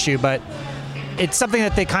less of an issue, but it's something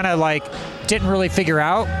that they kind of like didn't really figure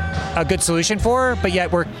out a good solution for, but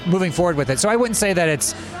yet we're moving forward with it. So I wouldn't say that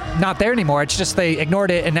it's not there anymore. It's just they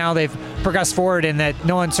ignored it, and now they've progressed forward, and that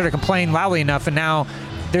no one sort of complained loudly enough. And now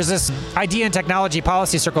there's this idea in technology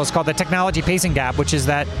policy circles called the technology pacing gap, which is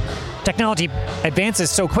that technology advances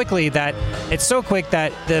so quickly that it's so quick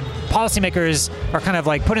that the policymakers are kind of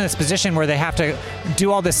like put in this position where they have to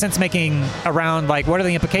do all this sense making around like what are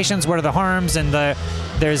the implications, what are the harms, and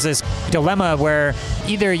there's this dilemma where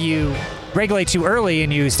either you regulate too early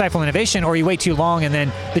and you stifle innovation, or you wait too long and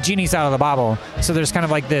then the genie's out of the bottle. So there's kind of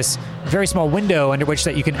like this very small window under which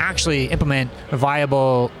that you can actually implement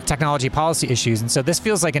viable technology policy issues. And so this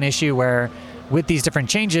feels like an issue where with these different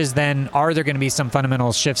changes, then are there going to be some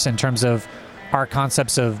fundamental shifts in terms of our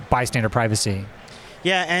concepts of bystander privacy?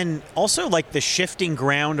 Yeah, and also like the shifting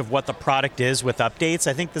ground of what the product is with updates.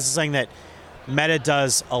 I think this is something that Meta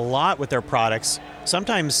does a lot with their products,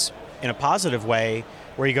 sometimes in a positive way,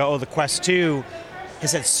 where you go, oh, the Quest 2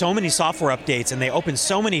 has had so many software updates and they open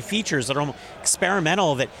so many features that are almost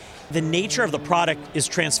experimental that the nature of the product is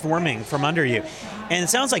transforming from under you. And it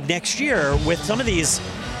sounds like next year, with some of these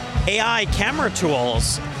AI camera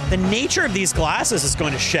tools, the nature of these glasses is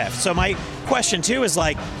going to shift. So my question too is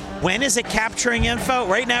like, when is it capturing info?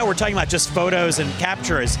 Right now we're talking about just photos and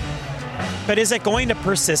captures, but is it going to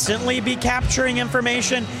persistently be capturing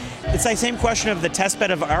information? It's that same question of the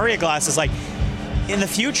testbed of Aria glasses. Like, in the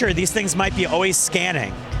future, these things might be always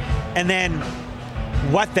scanning. And then,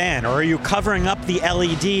 what then? Or are you covering up the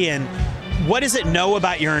LED, and what does it know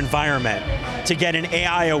about your environment to get an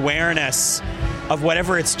AI awareness of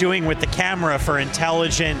whatever it's doing with the camera for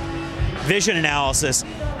intelligent vision analysis?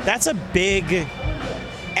 That's a big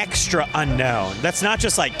extra unknown. That's not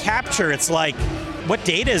just like capture, it's like what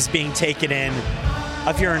data is being taken in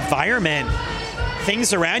of your environment,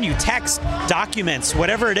 things around you, text, documents,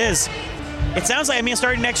 whatever it is. It sounds like, I mean,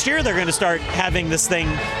 starting next year, they're going to start having this thing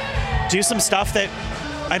do some stuff that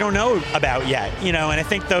I don't know about yet, and I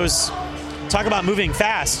think those, talk about moving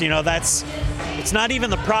fast, it's not even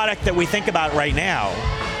the product that we think about right now.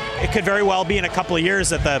 It could very well be in a couple of years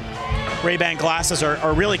that the Ray-Ban glasses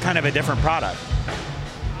are really kind of a different product.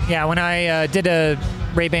 Yeah, when I did a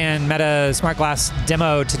Ray-Ban Meta smart glass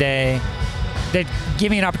demo today, they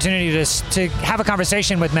gave me an opportunity to have a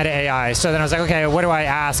conversation with Meta AI. So then I was like, okay, what do I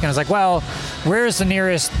ask? And I was like, well, where's the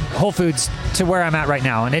nearest Whole Foods to where I'm at right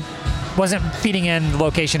now? And it wasn't feeding in the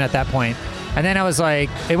location at that point. And then I was like,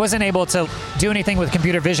 it wasn't able to do anything with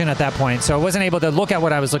computer vision at that point. So I wasn't able to look at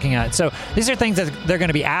what I was looking at. So these are things that they're going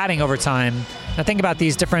to be adding over time. I think about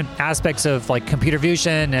these different aspects of like computer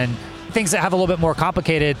vision and things that have a little bit more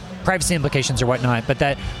complicated privacy implications or whatnot, but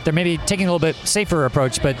that they're maybe taking a little bit safer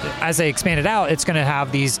approach. But as they expand it out, it's going to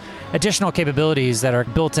have these additional capabilities that are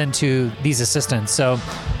built into these assistants. So,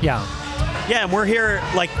 yeah. Yeah, and we're here,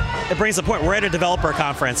 like, it brings the point, we're at a developer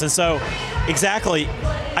conference, and so, exactly,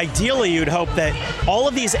 ideally you'd hope that all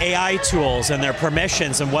of these AI tools and their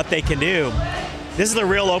permissions and what they can do, this is the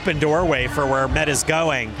real open doorway for where Meta's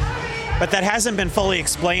going, but that hasn't been fully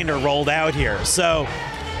explained or rolled out here. So,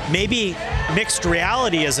 maybe mixed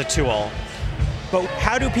reality is a tool, but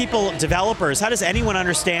how do developers, how does anyone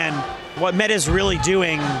understand what Meta is really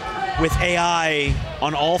doing with AI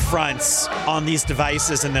on all fronts on these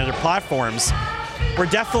devices and their platforms? We're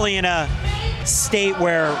definitely in a state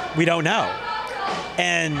where we don't know.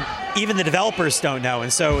 And even the developers don't know.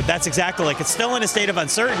 And so that's exactly like, it's still in a state of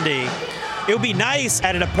uncertainty. It would be nice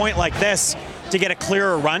at a point like this to get a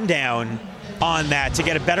clearer rundown on that, to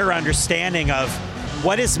get a better understanding of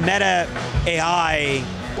what is Meta AI,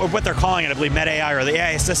 or what they're calling it, I believe Meta AI or the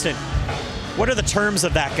AI assistant. What are the terms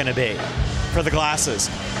of that going to be for the glasses?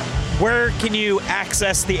 Where can you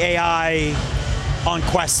access the AI on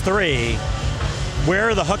Quest 3? Where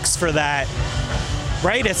are the hooks for that?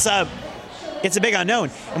 Right? It's a big unknown.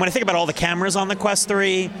 And when I think about all the cameras on the Quest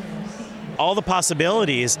 3, all the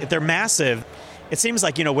possibilities, if they're massive, it seems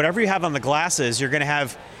like, whatever you have on the glasses, you're going to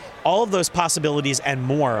have all of those possibilities and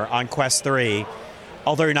more on Quest 3,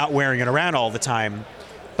 although you're not wearing it around all the time.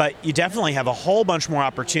 But you definitely have a whole bunch more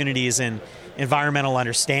opportunities in environmental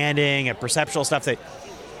understanding and perceptual stuff that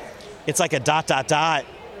it's like a ...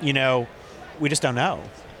 We just don't know.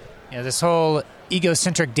 Yeah, this whole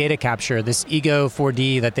egocentric data capture, this ego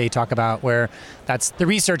 4D that they talk about, where that's the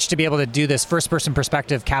research to be able to do this first-person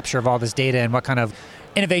perspective capture of all this data and what kind of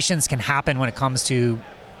innovations can happen when it comes to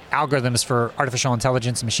algorithms for artificial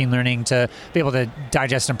intelligence and machine learning to be able to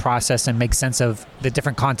digest and process and make sense of the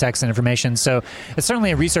different contexts and information. So it's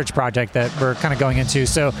certainly a research project that we're kind of going into.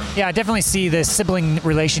 So yeah, I definitely see this sibling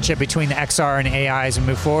relationship between the XR and AI as we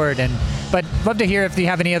move forward. But love to hear if you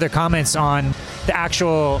have any other comments on the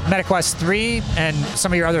actual MetaQuest 3 and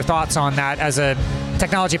some of your other thoughts on that as a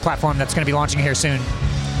technology platform that's going to be launching here soon.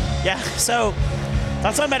 Yeah, so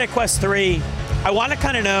that's on MetaQuest 3. I want to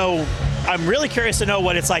kind of know, I'm really curious to know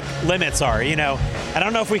what its like limits are, I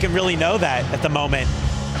don't know if we can really know that at the moment,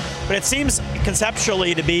 but it seems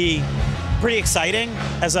conceptually to be pretty exciting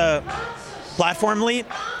as a platform leap.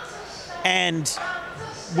 And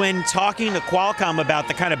when talking to Qualcomm about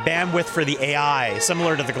the kind of bandwidth for the AI,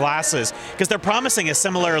 similar to the glasses, because they're promising a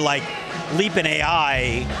similar like leap in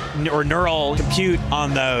AI or neural compute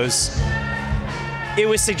on those, it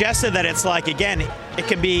was suggested that it's like, again, it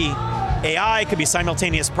could be AI, it could be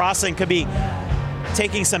simultaneous processing, could be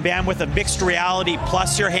taking some bandwidth of mixed reality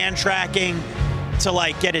plus your hand tracking to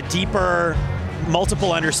like get a deeper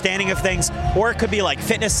multiple understanding of things, or it could be like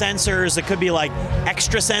fitness sensors, it could be like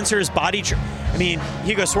extra sensors,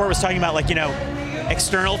 Hugo Swart was talking about like,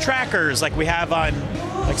 external trackers like we have on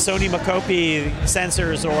like Sony Mocopi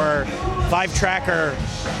sensors or Vive Tracker.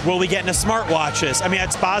 Will we get into smartwatches?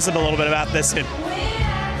 It's positive a little bit about this, and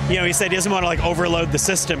he said he doesn't want to like overload the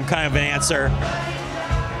system kind of an answer.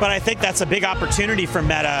 But I think that's a big opportunity for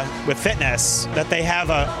Meta with fitness, that they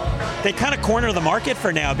kind of corner the market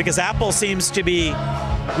for now, because Apple seems to be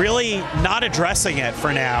really not addressing it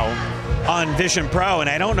for now on Vision Pro, and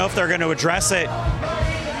I don't know if they're going to address it.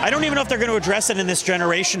 I don't even know if they're going to address it in this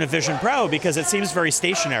generation of Vision Pro, because it seems very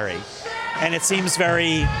stationary, and it seems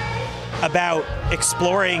very about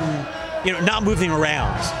exploring, not moving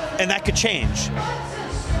around, and that could change.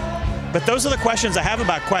 But those are the questions I have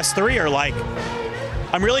about Quest 3 are like,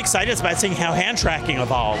 I'm really excited about seeing how hand tracking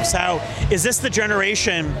evolves. How is this the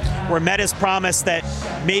generation where Meta's promised that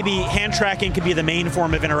maybe hand tracking could be the main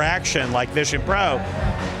form of interaction like Vision Pro?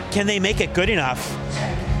 Can they make it good enough?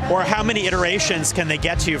 Or how many iterations can they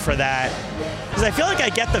get to for that? Because I feel like I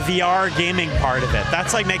get the VR gaming part of it.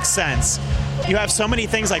 That's like makes sense. You have so many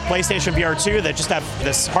things like PlayStation VR 2 that just have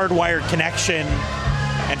this hardwired connection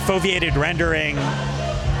and foveated rendering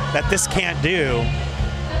that this can't do.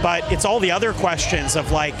 But it's all the other questions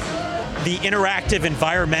of like the interactive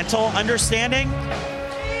environmental understanding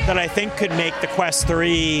that I think could make the Quest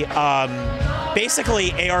 3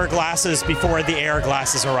 basically AR glasses before the AR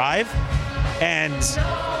glasses arrive. And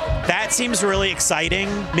that seems really exciting,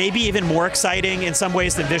 maybe even more exciting in some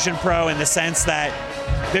ways than Vision Pro, in the sense that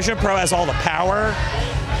Vision Pro has all the power,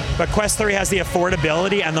 but Quest 3 has the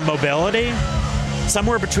affordability and the mobility.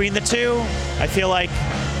 Somewhere between the two, I feel like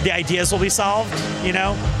the ideas will be solved,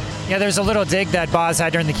 Yeah, there's a little dig that Boz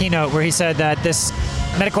had during the keynote where he said that this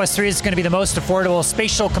MetaQuest 3 is going to be the most affordable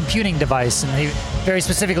spatial computing device, and he very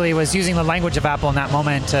specifically was using the language of Apple in that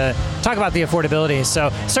moment to talk about the affordability. So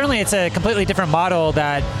certainly it's a completely different model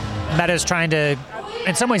that Meta is trying to,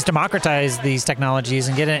 in some ways, democratize these technologies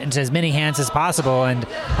and get it into as many hands as possible. And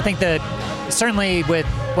I think that certainly with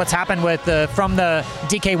what's happened with from the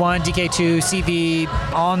DK1, DK2, CV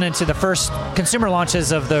on into the first consumer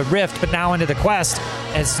launches of the Rift, but now into the Quest,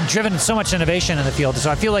 has driven so much innovation in the field. So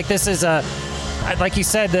I feel like this is like you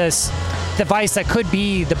said, this device that could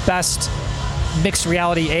be the best mixed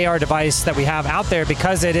reality AR device that we have out there,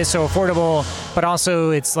 because it is so affordable, but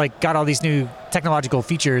also it's like got all these new technological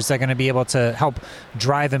features that are going to be able to help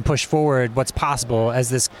drive and push forward what's possible as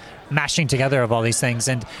this mashing together of all these things.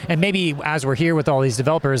 And maybe as we're here with all these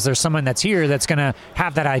developers, there's someone that's here that's going to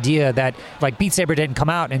have that idea that like Beat Saber didn't come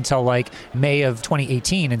out until like May of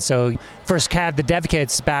 2018. And so first had the dev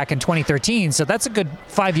kits back in 2013. So that's a good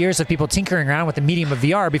 5 years of people tinkering around with the medium of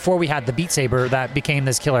VR before we had the Beat Saber that became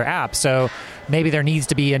this killer app. So maybe there needs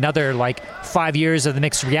to be another like 5 years of the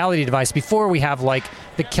mixed reality device before we have like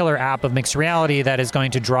the killer app of mixed reality that is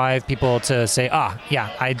going to drive people to say,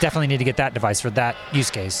 yeah, I definitely need to get that device for that use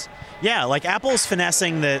case. Yeah, like Apple's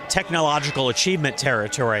finessing the technological achievement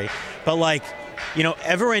territory, but like,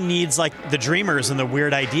 everyone needs like the dreamers and the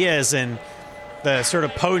weird ideas and the sort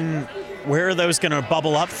of potent, where are those going to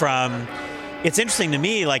bubble up from? It's interesting to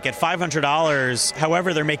me, like at $500,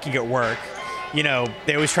 however they're making it work,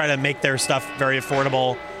 they always try to make their stuff very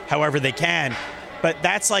affordable, however they can, but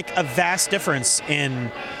that's like a vast difference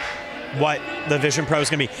in what the Vision Pro is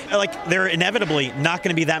going to be. Like, there are inevitably not going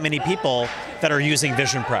to be that many people that are using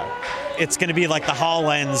Vision Pro. It's going to be like the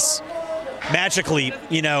HoloLens magically,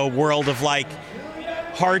 world of like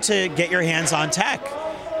hard to get your hands on tech.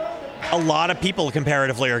 A lot of people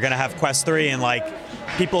comparatively are going to have Quest 3, and like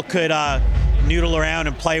people could noodle around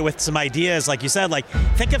and play with some ideas. Like you said, like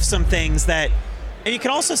think of some things that, and you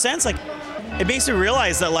can also sense like, it makes you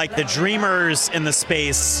realize that like the dreamers in the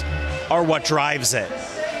space are what drives it.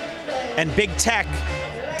 And big tech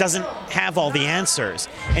doesn't have all the answers.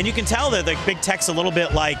 And you can tell that the big tech's a little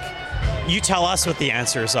bit like you tell us what the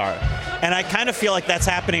answers are. And I kind of feel like that's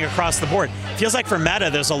happening across the board. It feels like for Meta,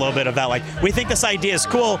 there's a little bit of that. Like, we think this idea is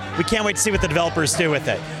cool. We can't wait to see what the developers do with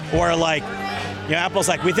it. Or like, Apple's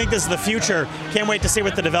like, we think this is the future. Can't wait to see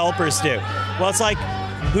what the developers do. Well, it's like,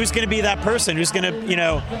 who's going to be that person? Who's going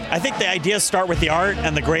to, I think the ideas start with the art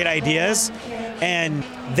and the great ideas. And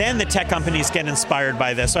then the tech companies get inspired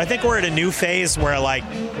by this. So I think we're at a new phase where like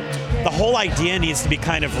the whole idea needs to be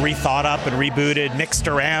kind of rethought up and rebooted, mixed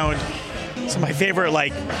around. So my favorite,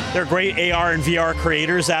 like, there are great AR and VR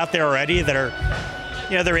creators out there already that are,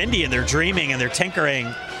 they're indie and they're dreaming and they're tinkering.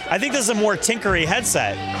 I think this is a more tinkery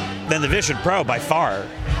headset than the Vision Pro by far,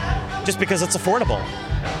 just because it's affordable.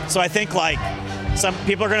 So I think like some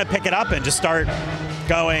people are going to pick it up and just start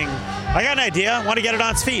going, I got an idea, I want to get it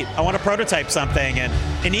on its feet. I want to prototype something, and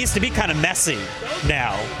it needs to be kind of messy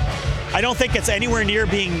now. I don't think it's anywhere near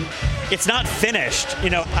it's not finished.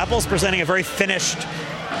 Apple's presenting a very finished,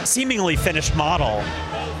 seemingly finished model,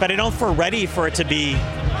 but I don't feel ready for it to be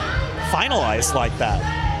finalized like that.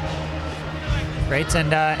 Great,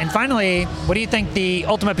 and finally, what do you think the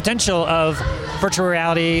ultimate potential of virtual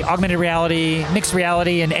reality, augmented reality, mixed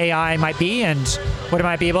reality, and AI might be, and what it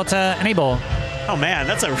might be able to enable? Oh man,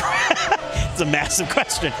 that's a massive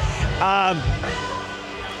question. I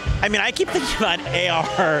keep thinking about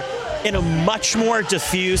AR in a much more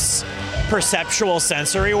diffuse, perceptual,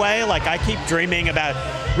 sensory way. Like, I keep dreaming about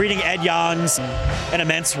reading Ed Yong's An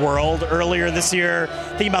Immense World earlier this year,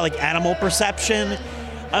 thinking about like animal perception.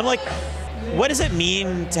 I'm like, what does it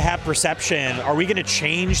mean to have perception? Are we going to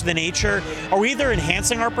change the nature? Are we either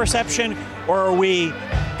enhancing our perception, or are we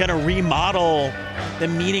going to remodel the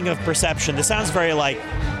meaning of perception? This sounds very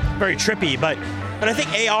trippy, but I think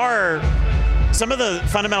AR, some of the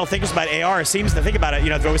fundamental thinkers about AR seems to think about it,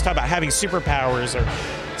 they always talk about having superpowers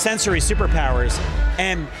or sensory superpowers.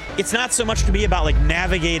 And it's not so much to be about like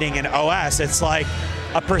navigating an OS, it's like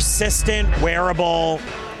a persistent, wearable,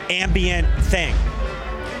 ambient thing.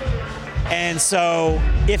 And so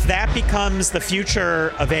if that becomes the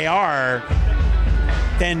future of AR,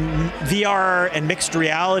 then VR and mixed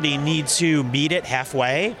reality need to meet it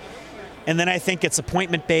halfway. And then I think it's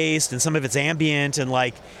appointment-based and some of it's ambient, and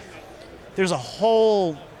like there's a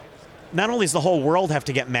whole, not only does the whole world have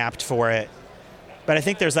to get mapped for it, but I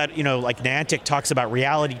think there's that, like Niantic talks about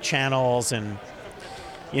reality channels and,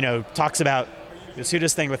 talks about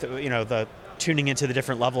Suda's thing with, the tuning into the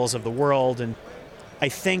different levels of the world. And I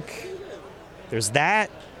think there's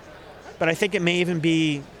that, but I think it may even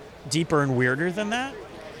be deeper and weirder than that.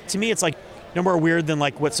 To me, it's like no more weird than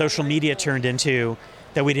like what social media turned into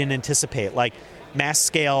that we didn't anticipate. Like mass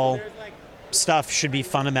scale stuff should be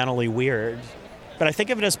fundamentally weird, but I think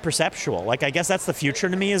of it as perceptual. Like, I guess that's the future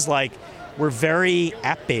to me, is like we're very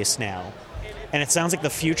app-based now. And it sounds like the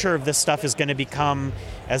future of this stuff is going to become,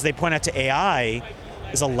 as they point out to AI,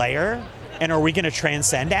 is a layer. And are we going to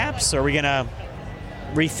transcend apps? Are we going to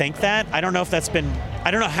rethink that? I don't know if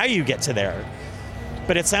I don't know how you get to there.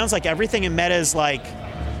 But it sounds like everything in Meta's like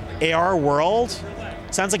AR world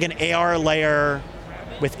sounds like an AR layer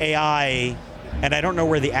with AI, and I don't know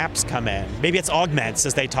where the apps come in. Maybe it's augments,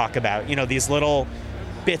 as they talk about, these little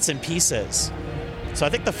bits and pieces. So I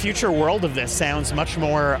think the future world of this sounds much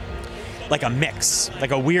more like a mix,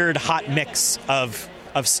 like a weird hot mix of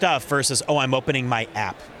stuff versus, I'm opening my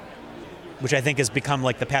app, which I think has become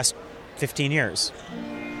like the past 15 years.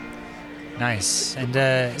 Nice. And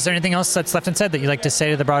is there anything else that's left unsaid that you'd like to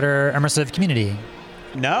say to the broader immersive community?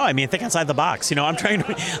 No, think outside the box. I'm trying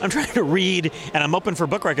to read, and I'm open for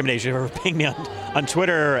book recommendations, or ping me on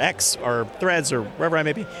Twitter or X or Threads or wherever I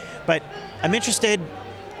may be. But I'm interested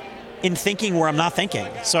in thinking where I'm not thinking.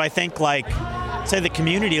 So I think, like, say the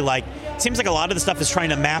community, like, it seems like a lot of the stuff is trying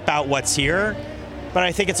to map out what's here, but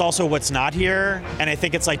I think it's also what's not here. And I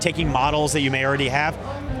think it's like taking models that you may already have,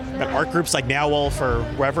 but art groups like Meowwolf or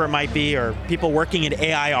wherever it might be, or people working in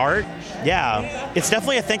AI art. Yeah, it's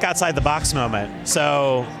definitely a think outside the box moment.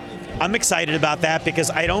 So I'm excited about that,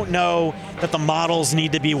 because I don't know that the models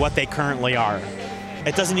need to be what they currently are.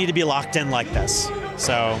 It doesn't need to be locked in like this.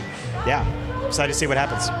 So yeah, excited to see what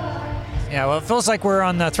happens. Yeah, well, it feels like we're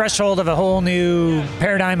on the threshold of a whole new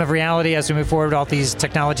paradigm of reality as we move forward with all these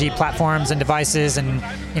technology platforms and devices, and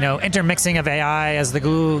intermixing of AI as the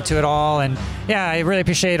glue to it all. And yeah, I really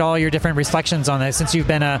appreciate all your different reflections on this, since you've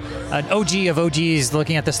been an OG of OGs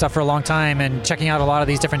looking at this stuff for a long time and checking out a lot of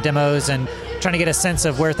these different demos and trying to get a sense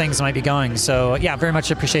of where things might be going. So yeah, very much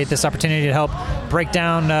appreciate this opportunity to help break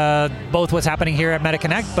down both what's happening here at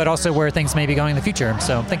MetaConnect, but also where things may be going in the future.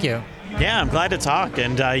 So thank you. Yeah, I'm glad to talk,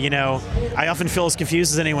 and I often feel as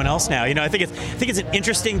confused as anyone else now. I think it's an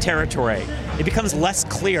interesting territory. It becomes less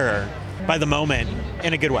clear by the moment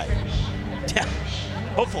in a good way. Yeah,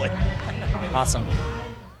 hopefully. Awesome.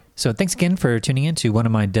 So thanks again for tuning in to one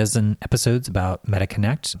of my dozen episodes about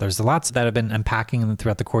MetaConnect. There's lots that I've been unpacking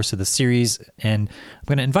throughout the course of the series, and I'm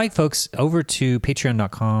going to invite folks over to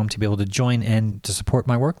patreon.com to be able to join in to support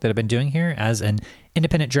my work that I've been doing here as an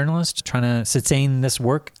independent journalist trying to sustain this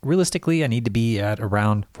work. Realistically, I need to be at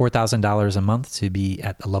around $4,000 a month to be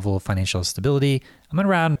at a level of financial stability. I'm at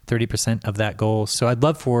around 30% of that goal. So I'd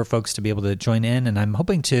love for folks to be able to join in, and I'm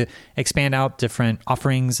hoping to expand out different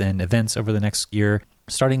offerings and events over the next year,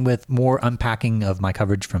 starting with more unpacking of my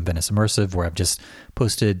coverage from Venice Immersive, where I've just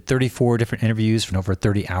posted 34 different interviews from over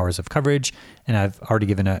 30 hours of coverage. And I've already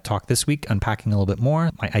given a talk this week unpacking a little bit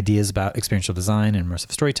more my ideas about experiential design and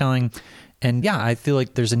immersive storytelling. And yeah, I feel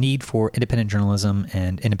like there's a need for independent journalism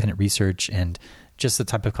and independent research and just the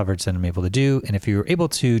type of coverage that I'm able to do. And if you're able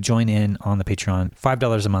to join in on the Patreon,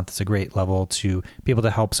 $5 a month is a great level to be able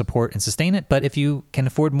to help support and sustain it. But if you can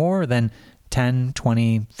afford more, then $10,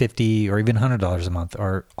 $20, $50, or even $100 a month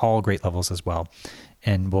are all great levels as well,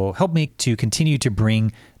 and will help me to continue to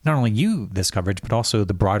bring not only you this coverage, but also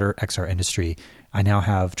the broader XR industry. I now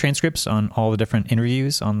have transcripts on all the different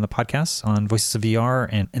interviews on the podcasts on Voices of VR,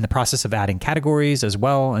 and in the process of adding categories as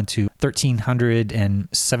well into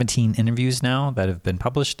 1,317 interviews now that have been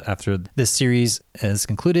published after this series is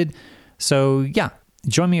concluded. So yeah,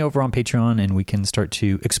 join me over on Patreon and we can start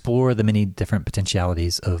to explore the many different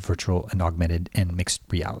potentialities of virtual and augmented and mixed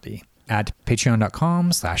reality at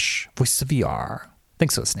patreon.com/voicesofvr.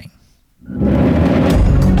 Thanks for listening.